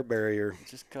bit of air barrier, It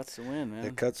just cuts the wind, man.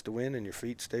 it cuts the wind and your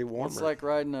feet stay warmer. It's like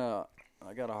riding I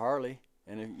got a Harley,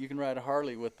 and if you can ride a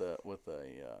Harley with a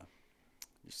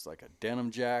just like a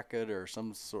denim jacket or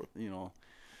some sort,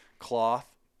 cloth.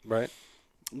 Right?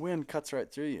 Wind cuts right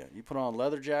through you. You put on a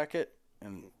leather jacket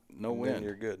and no And wind. then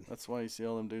you're good. That's why you see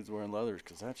all them dudes wearing leathers,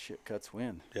 because that shit cuts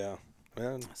wind. Yeah.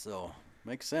 Well, So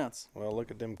makes sense.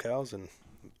 look at them cows in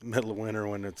the middle of winter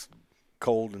when it's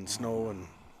cold and snow and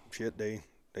shit. They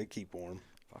keep warm.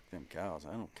 Fuck them cows.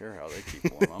 I don't care how they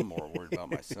keep warm. I'm more worried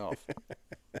about myself.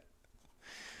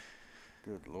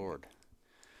 Good Lord.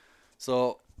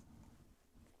 So,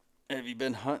 have you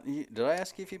been hunting? Did I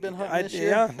ask you if you've been hunting this year?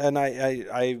 Yeah, and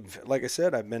I've like I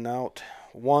said, I've been out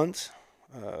once.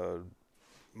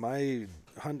 My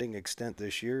hunting extent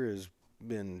this year has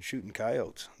been shooting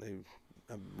coyotes.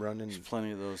 I'm running There's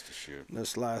plenty of those to shoot.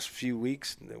 this last few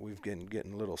weeks that we've been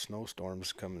getting little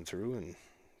snowstorms coming through, and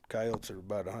coyotes are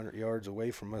about 100 yards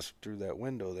away from us through that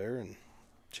window there, and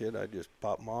shit, I just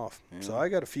pop them off. Yeah. So I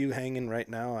got a few hanging right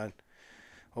now.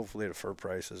 Hopefully the fur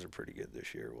prices are pretty good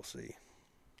this year. We'll see.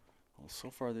 Well, so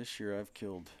far this year, I've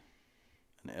killed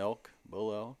an elk,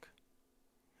 bull elk,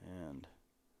 and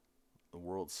the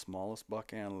world's smallest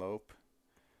buck antelope,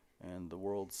 and the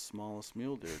world's smallest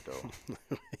mule deer doe.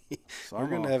 So We're I'm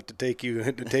gonna all- have to take you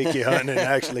hunting and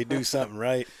actually do something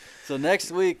right. So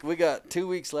next week, we got 2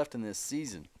 weeks left in this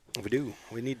season, We do.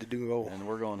 We need to do. and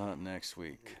we're going hunting next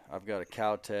week. I've got a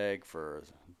cow tag for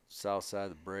south side of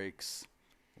the breaks.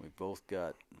 We both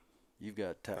got. You've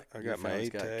got. I your got my fellow's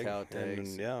A got tag. cow tags.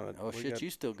 And yeah. Oh we shit! got- You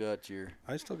still got your.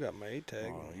 I still got my A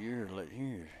tag. Oh, you've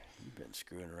been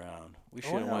screwing around. We Oh,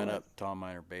 should have yeah, went that- up Tom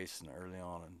Minor Basin early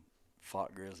on and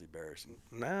fought grizzly bears.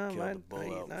 Nah, killed man. the bull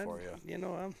elk for you. You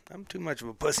know, I'm too much of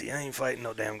a pussy. I ain't fighting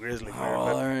no damn grizzly bear. Oh,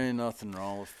 but there ain't nothing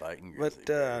wrong with fighting grizzly but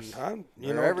bears.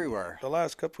 They're everywhere. The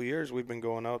last couple of years, we've been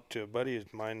going out to a buddy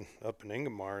of mine up in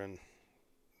Ingomar, and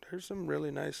there's some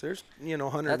really nice. There's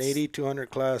 180, 200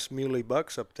 class muley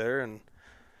bucks up there, and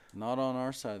Not on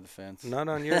our side of the fence. not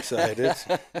on your side. It's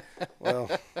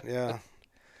yeah,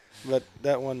 but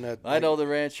that one that I know the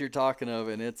ranch you're talking of,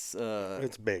 and it's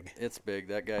big. It's big.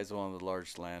 That guy's one of the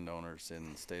largest landowners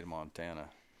in the state of Montana,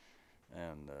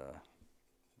 and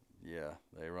yeah,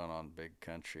 they run on big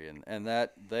country, and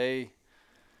that they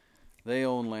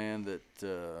own land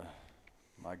that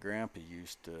my grandpa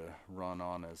used to run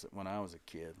on when I was a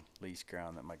kid, lease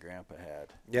ground that my grandpa had.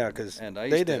 Yeah, because And I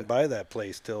they used to- didn't buy that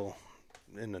place till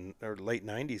in the late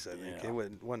 90s, I think. Yeah. It was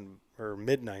or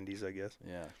mid 90s, I guess.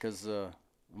 Yeah, because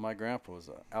my grandpa was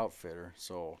an outfitter,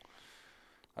 so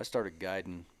I started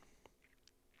guiding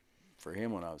for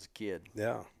him when I was a kid,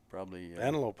 Yeah, probably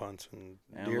antelope hunts and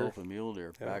deer. antelope and mule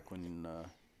deer Yeah. back when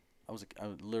I was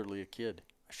literally a kid.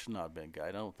 should not have been a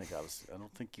guide. I don't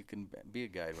think you can be a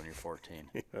guide when you're 14.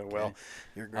 Well,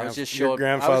 I was just your showing.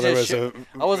 grandfather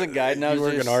I wasn't guiding. I you was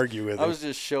weren't just gonna argue with I him. was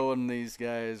just showing these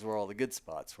guys where all the good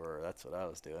spots were. That's what I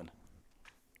was doing.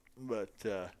 But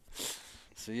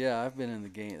so yeah, I've been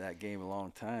in that game a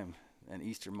long time, and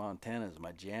Eastern Montana is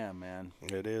my jam, man.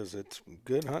 It is. It's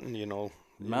good hunting, you know.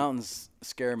 Mountains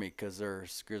scare me because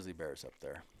there's grizzly bears up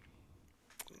there.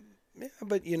 Yeah,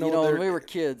 but you When know, we were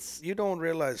kids, you don't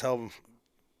realize how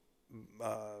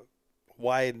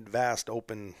wide, vast,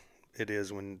 open it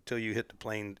is until you hit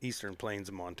the eastern plains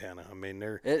of Montana. I mean,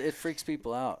 it freaks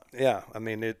people out. Yeah, I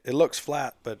mean, it looks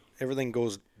flat, but everything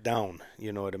goes down.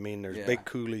 You know what I mean? There's big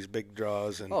coulees, big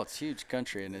draws, and it's huge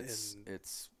country, and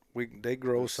they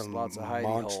grow some lots of hidey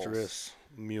monstrous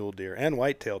mule deer and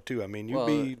whitetail too. I mean,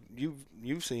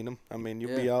 you've seen them. I mean,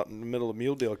 you'll be out in the middle of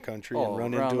mule deer country and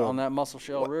run into on that Muscle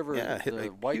Shell River. Yeah, the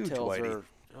whitetails are.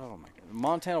 Oh my God,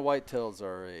 Montana whitetails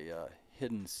are a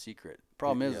hidden secret.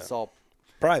 Problem is, it's all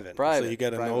private. So you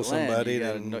got to know somebody.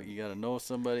 You got to know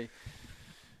somebody.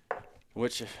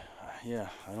 Which,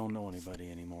 I don't know anybody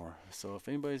anymore. So if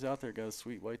anybody's out there got a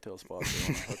sweet whitetail spot they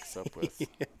want to hook us up with,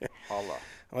 holla.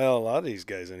 Well, a lot of these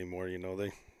guys anymore, you know,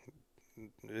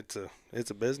 it's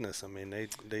a business. I mean,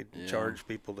 they charge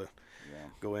people to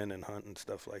go in and hunt and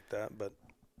stuff like that, but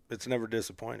it's never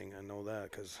disappointing. I know that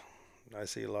because I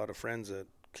see a lot of friends that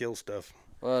kill stuff.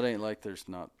 Well, it ain't like there's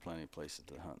not plenty of places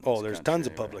to hunt. There's tons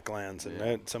of public lands,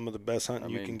 and some of the best hunting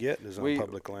you can get is on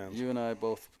public lands. You and I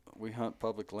we hunt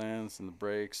public lands in the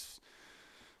breaks.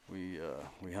 We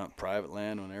hunt private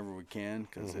land whenever we can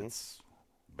because it's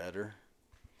better.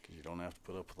 You don't have to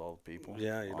put up with all the people.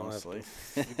 Yeah, you honestly.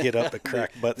 don't have to get up at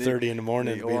crack butt 30 in the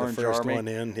morning to be the first Army. one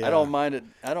in. Yeah. I don't mind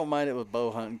it with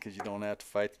bow hunting because you don't have to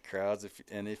fight the crowds. If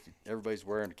everybody's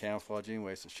wearing a camouflage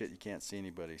anyway, so you can't see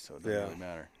anybody, so it doesn't really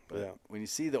matter. But when you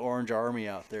see the Orange Army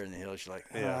out there in the hills, you're like,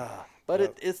 But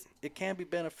it can be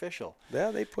beneficial.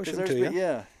 Yeah, they push them to you.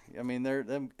 Yeah, I mean,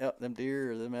 them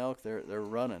deer or them elk, they're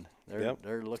running.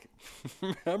 They're looking.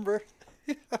 Remember?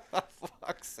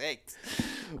 Fuck's sakes.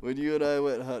 When you and I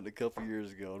went hunting a couple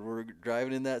years ago and we're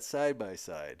driving in that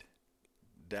side-by-side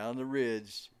down the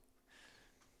ridge.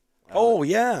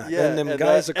 And them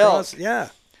guys across. Elk. Yeah.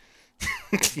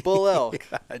 Bull elk.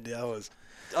 God,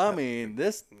 I mean,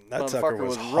 that sucker motherfucker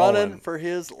was hauling. running for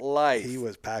his life. He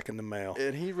was packing the mail.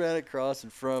 And he ran across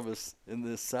in front of us in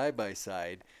this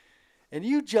side-by-side. And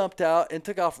you jumped out and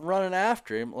took off running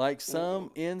after him like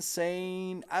some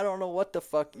insane. I don't know what the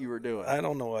fuck you were doing. I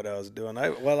don't know what I was doing. I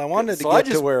wanted to so get I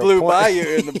just to where blew by you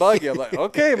in the buggy. I'm like,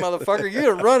 okay, motherfucker, you're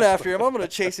gonna run after him. I'm gonna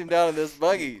chase him down in this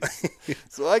buggy.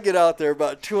 So I get out there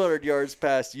about 200 yards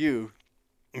past you.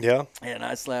 Yeah. And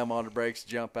I slam on the brakes,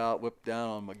 jump out, whip down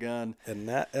on my gun. And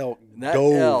that elk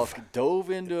dove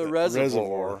into a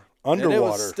reservoir. Underwater. And it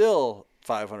was still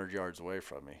 500 yards away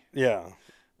from me. Yeah.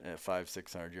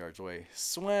 500-600 yards away,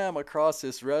 swam across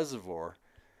this reservoir,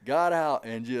 got out,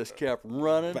 and just kept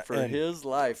running for his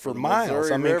life for miles.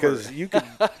 Missouri I mean, because you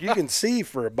can see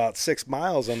for about 6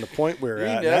 miles on the point we're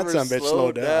at. And that son bitch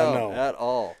slowed down. No. At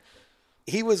all.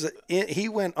 He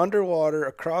went underwater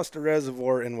across the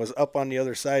reservoir and was up on the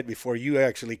other side before you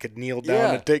actually could kneel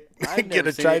down and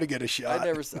try to get a shot.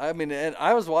 And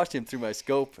I was watching him through my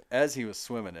scope as he was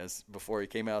swimming, before he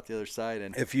came out the other side.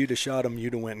 And if you'd have shot him,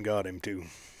 you'd have went and got him too.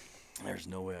 There's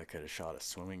no way I could have shot a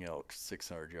swimming elk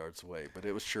 600 yards away, but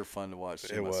it was sure fun to watch.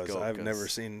 It was. I've never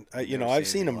seen. I've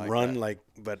seen him run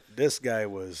but this guy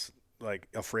was like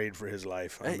afraid for his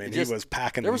life. I mean, he was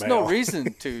packing. There was no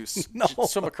reason to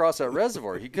swim across that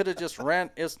reservoir. He could have just ran.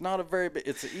 It's not a very big.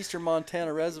 It's an Eastern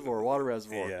Montana reservoir, water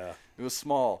reservoir. Yeah. It was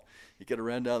small. He could have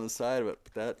ran down the side of it,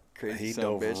 but that crazy son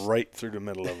of a bitch. He dove right through the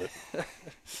middle of it,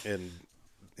 and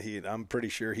I'm pretty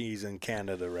sure he's in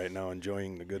Canada right now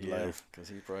enjoying the good life. Because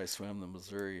he probably swam the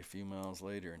Missouri a few miles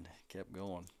later and kept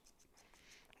going.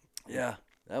 Yeah,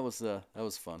 that was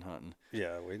fun hunting.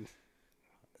 Yeah,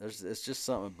 it's just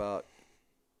something about,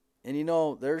 and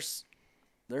there's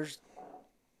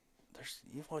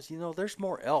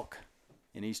more elk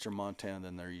in Eastern Montana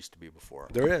than there used to be before.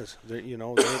 There is.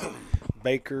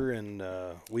 Baker and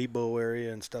Webo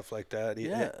area and stuff like that.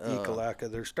 Ekalaka,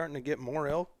 they're starting to get more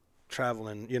elk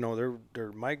traveling.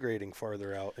 They're migrating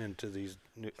farther out into these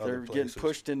other places. They're getting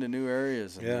pushed into new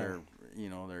areas, and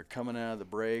they're coming out of the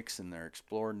breaks and they're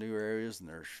exploring new areas, and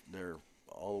they're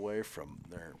all the way from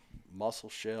their Muscle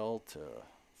Shell to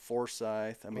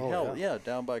Forsyth. I mean,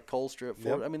 down by Colstrip.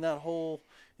 I mean, that whole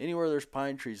anywhere there's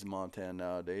pine trees in Montana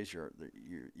nowadays,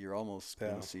 you're almost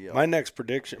going to see elk.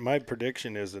 My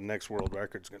prediction is the next world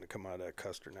record's going to come out of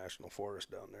Custer National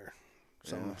Forest down there.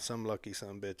 Some lucky son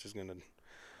of a bitch is going to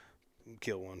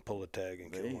kill one, pull a tag,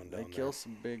 and kill one down They kill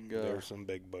some big. There's some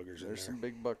big buggers in there. There's some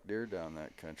big buck deer down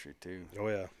that country too. Oh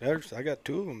yeah, I got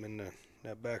 2 of them in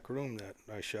that back room that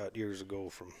I shot years ago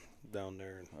from down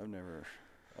there. I've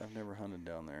never hunted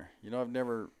down there. You know, I've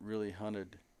never really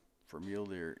hunted for mule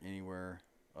deer anywhere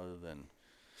other than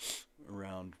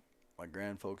around my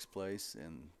grandfolks' place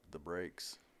and the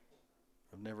breaks.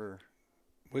 I've never.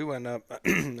 We went up.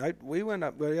 We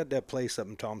had that place up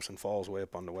in Thompson Falls, way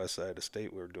up on the west side of the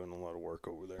state. We were doing a lot of work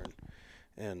over there,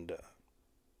 and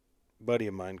buddy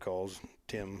of mine calls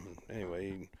Tim.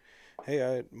 Anyway,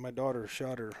 hey, my daughter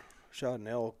shot an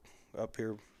elk up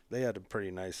here. They had a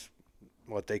pretty nice,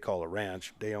 what they call a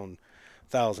ranch. They own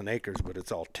 1,000 acres, but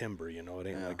it's all timber. You know, it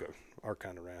ain't like our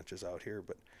kind of ranches out here.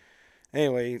 But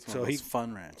anyway, so he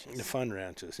fun ranches. The fun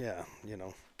ranches, yeah. You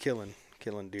know, killing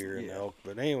deer and elk.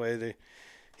 But anyway,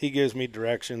 he gives me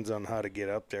directions on how to get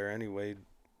up there. Anyway,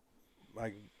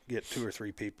 I get 2 or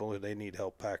 3 people. They need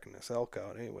help packing this elk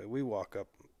out. Anyway, we walk up,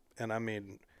 and I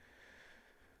mean,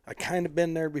 I kind of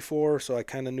been there before, so I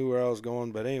kind of knew where I was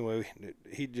going. But anyway,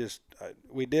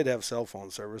 we did have cell phone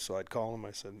service, so I'd call him.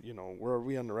 I said, you know, where are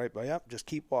we on the right? But yep, just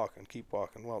keep walking.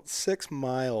 Well, 6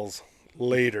 miles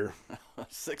later,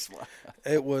 6 miles.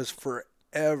 It was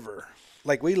forever.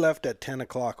 Like, we left at 10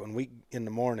 o'clock in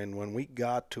the morning. When we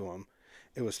got to him,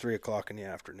 it was 3 o'clock in the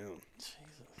afternoon. Jesus.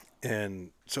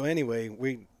 And so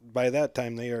anyway, by that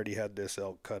time they already had this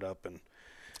elk cut up, and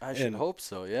I should hope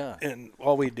so, yeah. And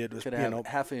all we did was, could have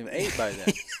half of him ate by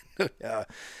then. Yeah.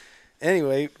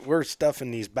 Anyway, we're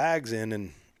stuffing these bags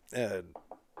in, and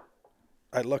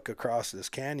I look across this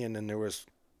canyon, and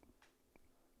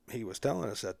he was telling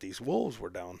us that these wolves were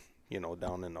down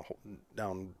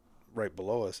right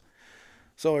below us.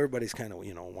 So everybody's kind of,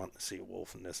 you know, wanting to see a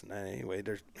wolf and this and that. Anyway,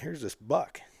 here's this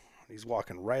buck. He's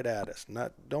walking right at us.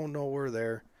 Don't know we're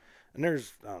there. And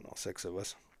there's, I don't know, 6 of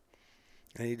us.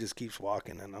 And he just keeps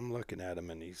walking, and I'm looking at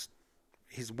him, and he's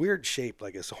weird shaped,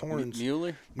 like his horns.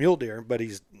 Mule deer, but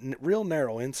he's real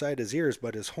narrow inside his ears,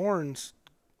 but his horns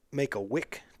make a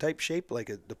wick type shape, like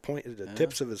the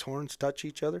tips of his horns touch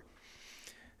each other.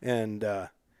 And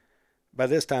by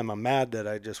this time, I'm mad that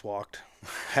I just walked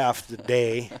half the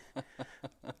day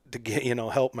to get, you know,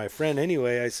 help my friend.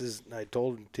 Anyway, I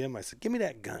told Tim, I said, give me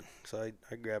that gun. So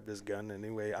I grabbed his gun.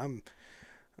 Anyway,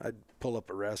 I'd pull up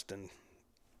a rest, and,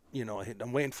 you know,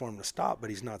 I'm waiting for him to stop, but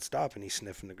he's not stopping. He's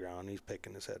sniffing the ground. He's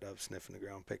picking his head up, sniffing the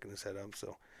ground, picking his head up.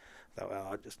 So I thought, well,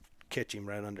 I'll just catch him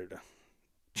right under the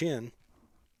chin.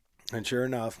 And sure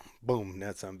enough, boom,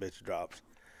 that son of a bitch drops.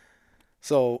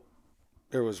 So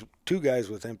there was 2 guys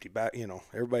with empty back, you know,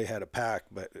 everybody had a pack,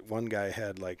 but one guy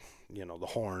had, like, you know, the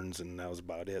horns, and that was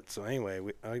about it. So anyway,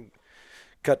 I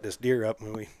cut this deer up,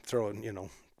 and we throw him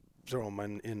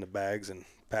in the bags and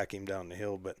pack him down the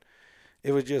hill. But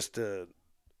it was just a,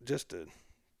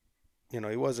 you know,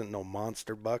 he wasn't no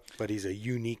monster buck, but he's a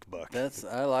unique buck.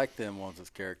 I like them ones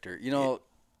with character. You know,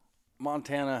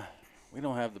 Montana, we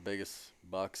don't have the biggest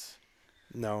bucks.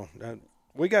 No,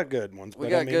 we got good ones. We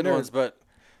got good ones, but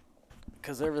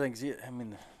because everything's, I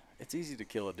mean, it's easy to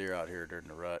kill a deer out here during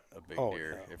the rut, a big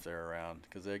deer, if they're around,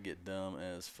 because they get dumb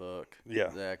as fuck. Yeah.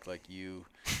 They act like you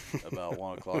about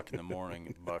 1 o'clock in the morning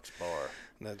at Buck's Bar.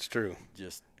 That's true.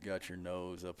 Just got your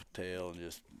nose up a tail and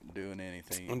just doing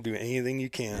anything. Do anything you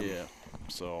can. Yeah.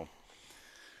 So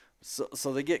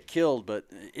they get killed, but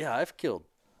yeah, I've killed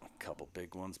a couple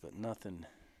big ones, but nothing.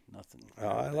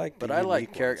 I like, but I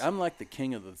like character. I'm like the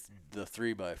king of the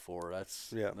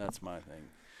 3x4. That's my thing,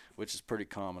 which is pretty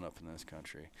common up in this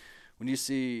country. When you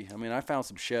see, I mean, I found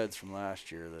some sheds from last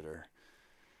year that are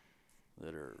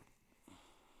they're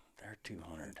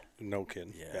 200. No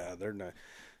kidding. Yeah, they're not.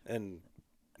 And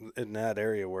in that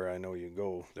area where I know you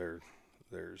go, it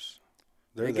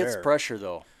gets pressure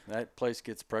though. That place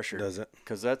gets pressure. Does it?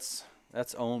 Because that's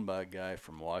owned by a guy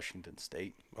from Washington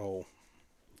State. Oh.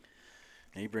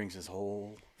 And he brings his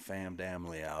whole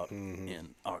family out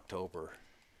in October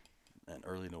and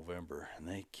early November, and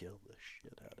they kill the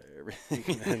shit out of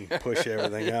everything and push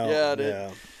everything out. Yeah,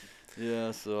 dude.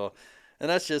 Yeah. So, and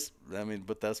that's just, I mean,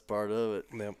 but that's part of it.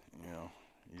 Yep. You know,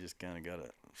 you just kind of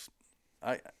gotta.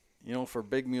 You know, for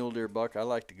big mule deer buck, I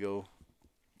like to go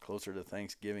closer to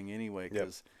Thanksgiving anyway,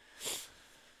 because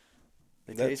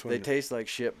they taste like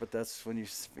shit. But that's when you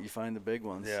find the big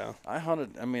ones. Yeah. I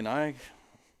hunted. I mean, I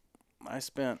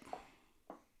spent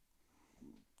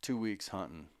 2 weeks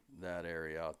hunting that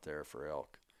area out there for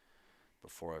elk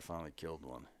before I finally killed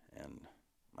one, and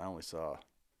I only saw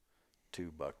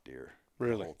 2 buck deer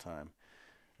the whole time.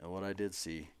 And what I did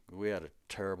see, we had a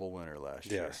terrible winter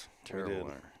last year. Yes, terrible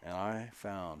winter. And I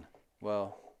found, a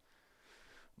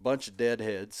bunch of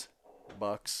deadheads,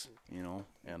 bucks, you know,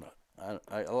 and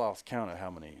I lost count of how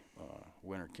many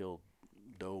winter killed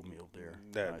doe mule deer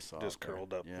That I saw just out there.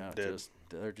 curled up Yeah, dead.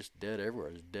 they're just dead everywhere.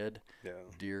 There's dead Yeah.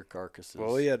 deer carcasses.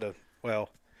 Well, we had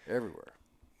everywhere.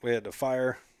 we had a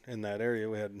fire in that area.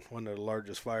 We had one of the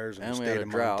largest fires in And the we state had of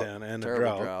a drought, Montana, and a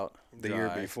terrible drought the year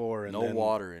dry, before, and no then,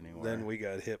 water anywhere. Then we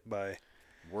got hit by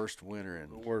worst winter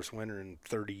the in worst winter in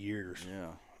 30 years.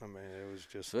 yeah. I mean, it was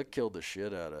just So it killed the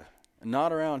shit out of.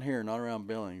 Not around here, not around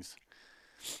Billings.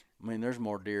 I mean, there's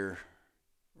more deer.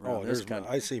 around this country.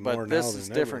 I see but more now this than is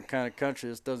ever. different kind of country.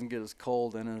 This doesn't get as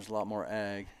cold, and there's a lot more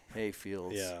ag, hay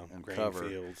fields, Yeah, and grain cover.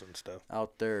 fields and stuff.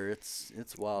 Out there, it's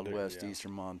Wild There- West, yeah.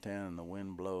 eastern Montana, and the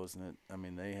wind blows, and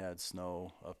they had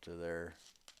snow up to their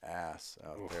ass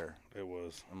out Oof. there. It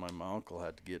was, And my uncle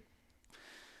had to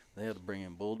they had to bring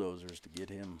in bulldozers to get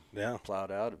him yeah, plowed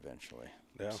out eventually.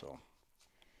 yeah. So,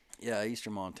 yeah,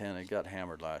 eastern Montana got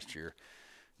hammered last year.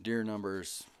 Deer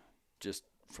numbers, just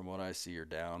from what I see, are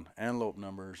down. Antelope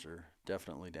numbers are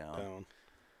definitely down.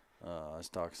 I was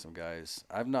talking to some guys.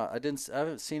 I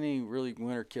haven't seen any really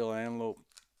winter kill antelope,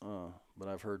 but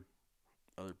I've heard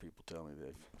other people tell me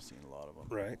they've seen a lot of them.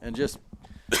 Right. And just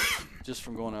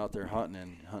from going out there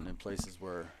hunting in places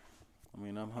where,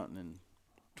 I'm hunting in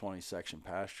 20 section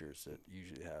pastures that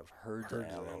usually have herds of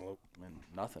antelope. And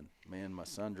nothing. Me and my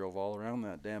son drove all around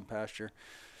that damn pasture,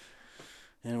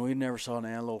 and we never saw an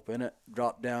antelope in it.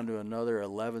 Dropped down to another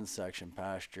 11 section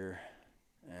pasture,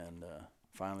 and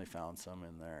finally found some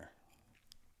in there.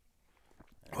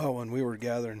 Well, when we were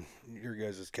gathering your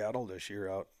guys' cattle this year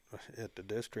out at the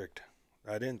district,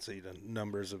 I didn't see the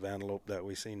numbers of antelope that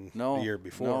we seen the year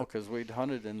before. No, because we'd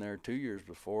hunted in there 2 years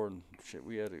before, and shit,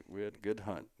 we had a good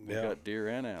hunt. We Yeah. got deer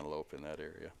and antelope in that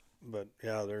area. But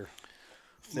yeah, they're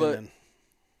But thinning.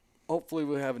 hopefully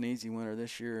we'll have an easy winter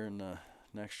this year, and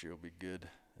next year will be good.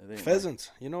 I think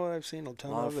Pheasants. You know what I've seen a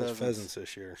ton Lot of of is pheasants. pheasants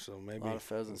this year. So maybe A lot of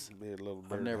pheasants. be a little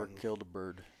bird I've never hunting. killed a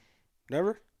bird.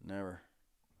 Never? Never.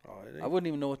 Oh, I wouldn't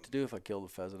even know what to do if I killed a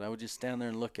pheasant. I would just stand there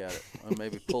and look at it, and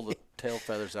maybe pull the tail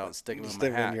feathers out and stick them in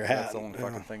Stick my 'em in hat. your 'Cause That's hat, the only yeah.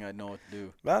 fucking thing I'd know what to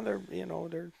do. Well, they're I'm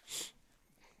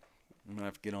gonna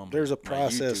have to get on. there's a my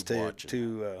process YouTube watching.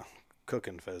 to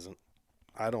cooking pheasant.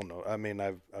 I don't know. I mean,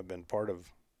 I've been part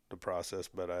of the process,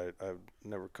 but I've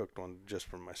never cooked one just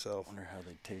for myself. Wonder how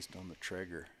they taste on the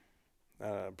Traeger.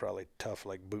 Probably tough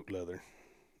like boot leather.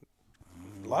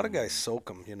 A lot of guys soak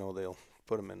them. You know, they'll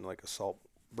put them in like a salt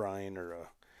brine or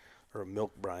a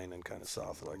milk brine and kind of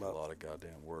soften Like them a up lot of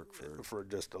goddamn work for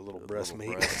just a little a breast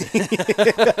little meat.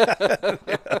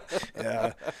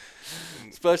 Yeah.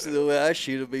 Especially the way I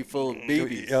shoot, it'll be full of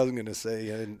BBs. I was gonna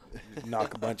say I'd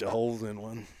knock a bunch of holes in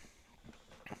one.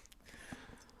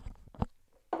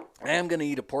 I am gonna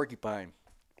eat a porcupine.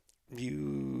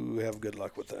 You have good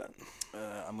luck with that.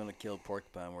 I'm gonna kill a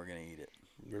porcupine. We're gonna eat it.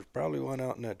 There's probably one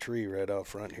out in that tree right out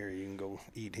front here. You can go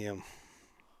eat him.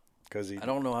 Cause I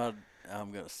don't know how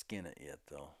I'm gonna skin it yet,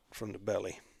 though. from the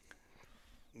belly.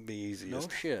 Be No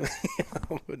easiest. shit.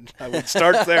 I would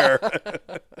start there.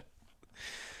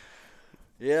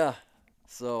 Yeah.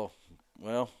 So,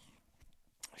 well,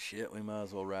 shit. We might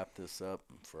as well wrap this up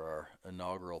for our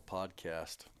inaugural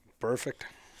podcast. Perfect.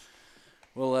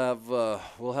 We'll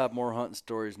have more hunting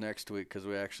stories next week because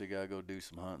we actually gotta go do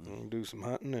some hunting. We'll do some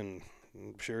hunting, and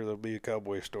I'm sure there'll be a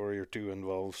cowboy story or two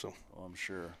involved. So Well, I'm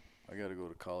sure. I gotta go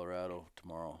to Colorado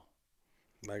tomorrow.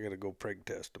 I got to go preg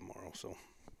test tomorrow. So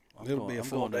I'm it'll be a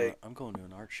full day. I'm going to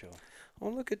an art show. Oh,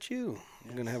 look at you!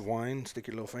 You're gonna have wine. Stick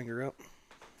your little finger up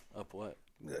Up what?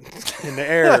 in the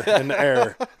air. In the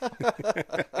air.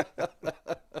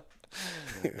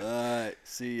 All right.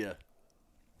 See ya.